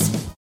details.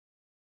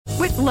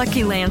 With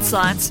Lucky Land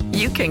Slots,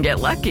 you can get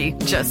lucky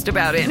just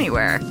about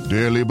anywhere.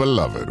 Dearly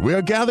beloved, we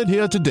are gathered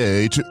here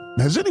today to...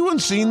 Has anyone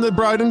seen the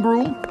bride and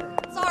groom?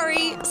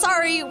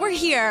 Sorry, we're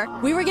here.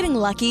 We were getting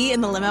lucky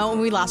in the limo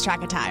and we lost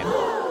track of time.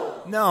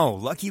 No,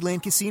 Lucky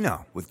Land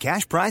Casino, with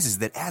cash prizes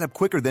that add up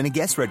quicker than a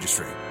guest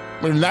registry.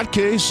 In that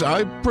case,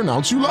 I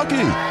pronounce you lucky.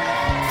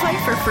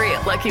 Play for free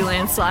at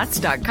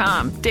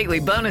LuckyLandSlots.com. Daily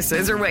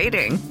bonuses are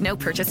waiting. No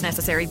purchase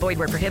necessary. Void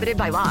where prohibited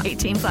by law.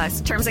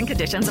 18+. Terms and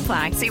conditions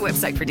apply. See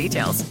website for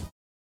details.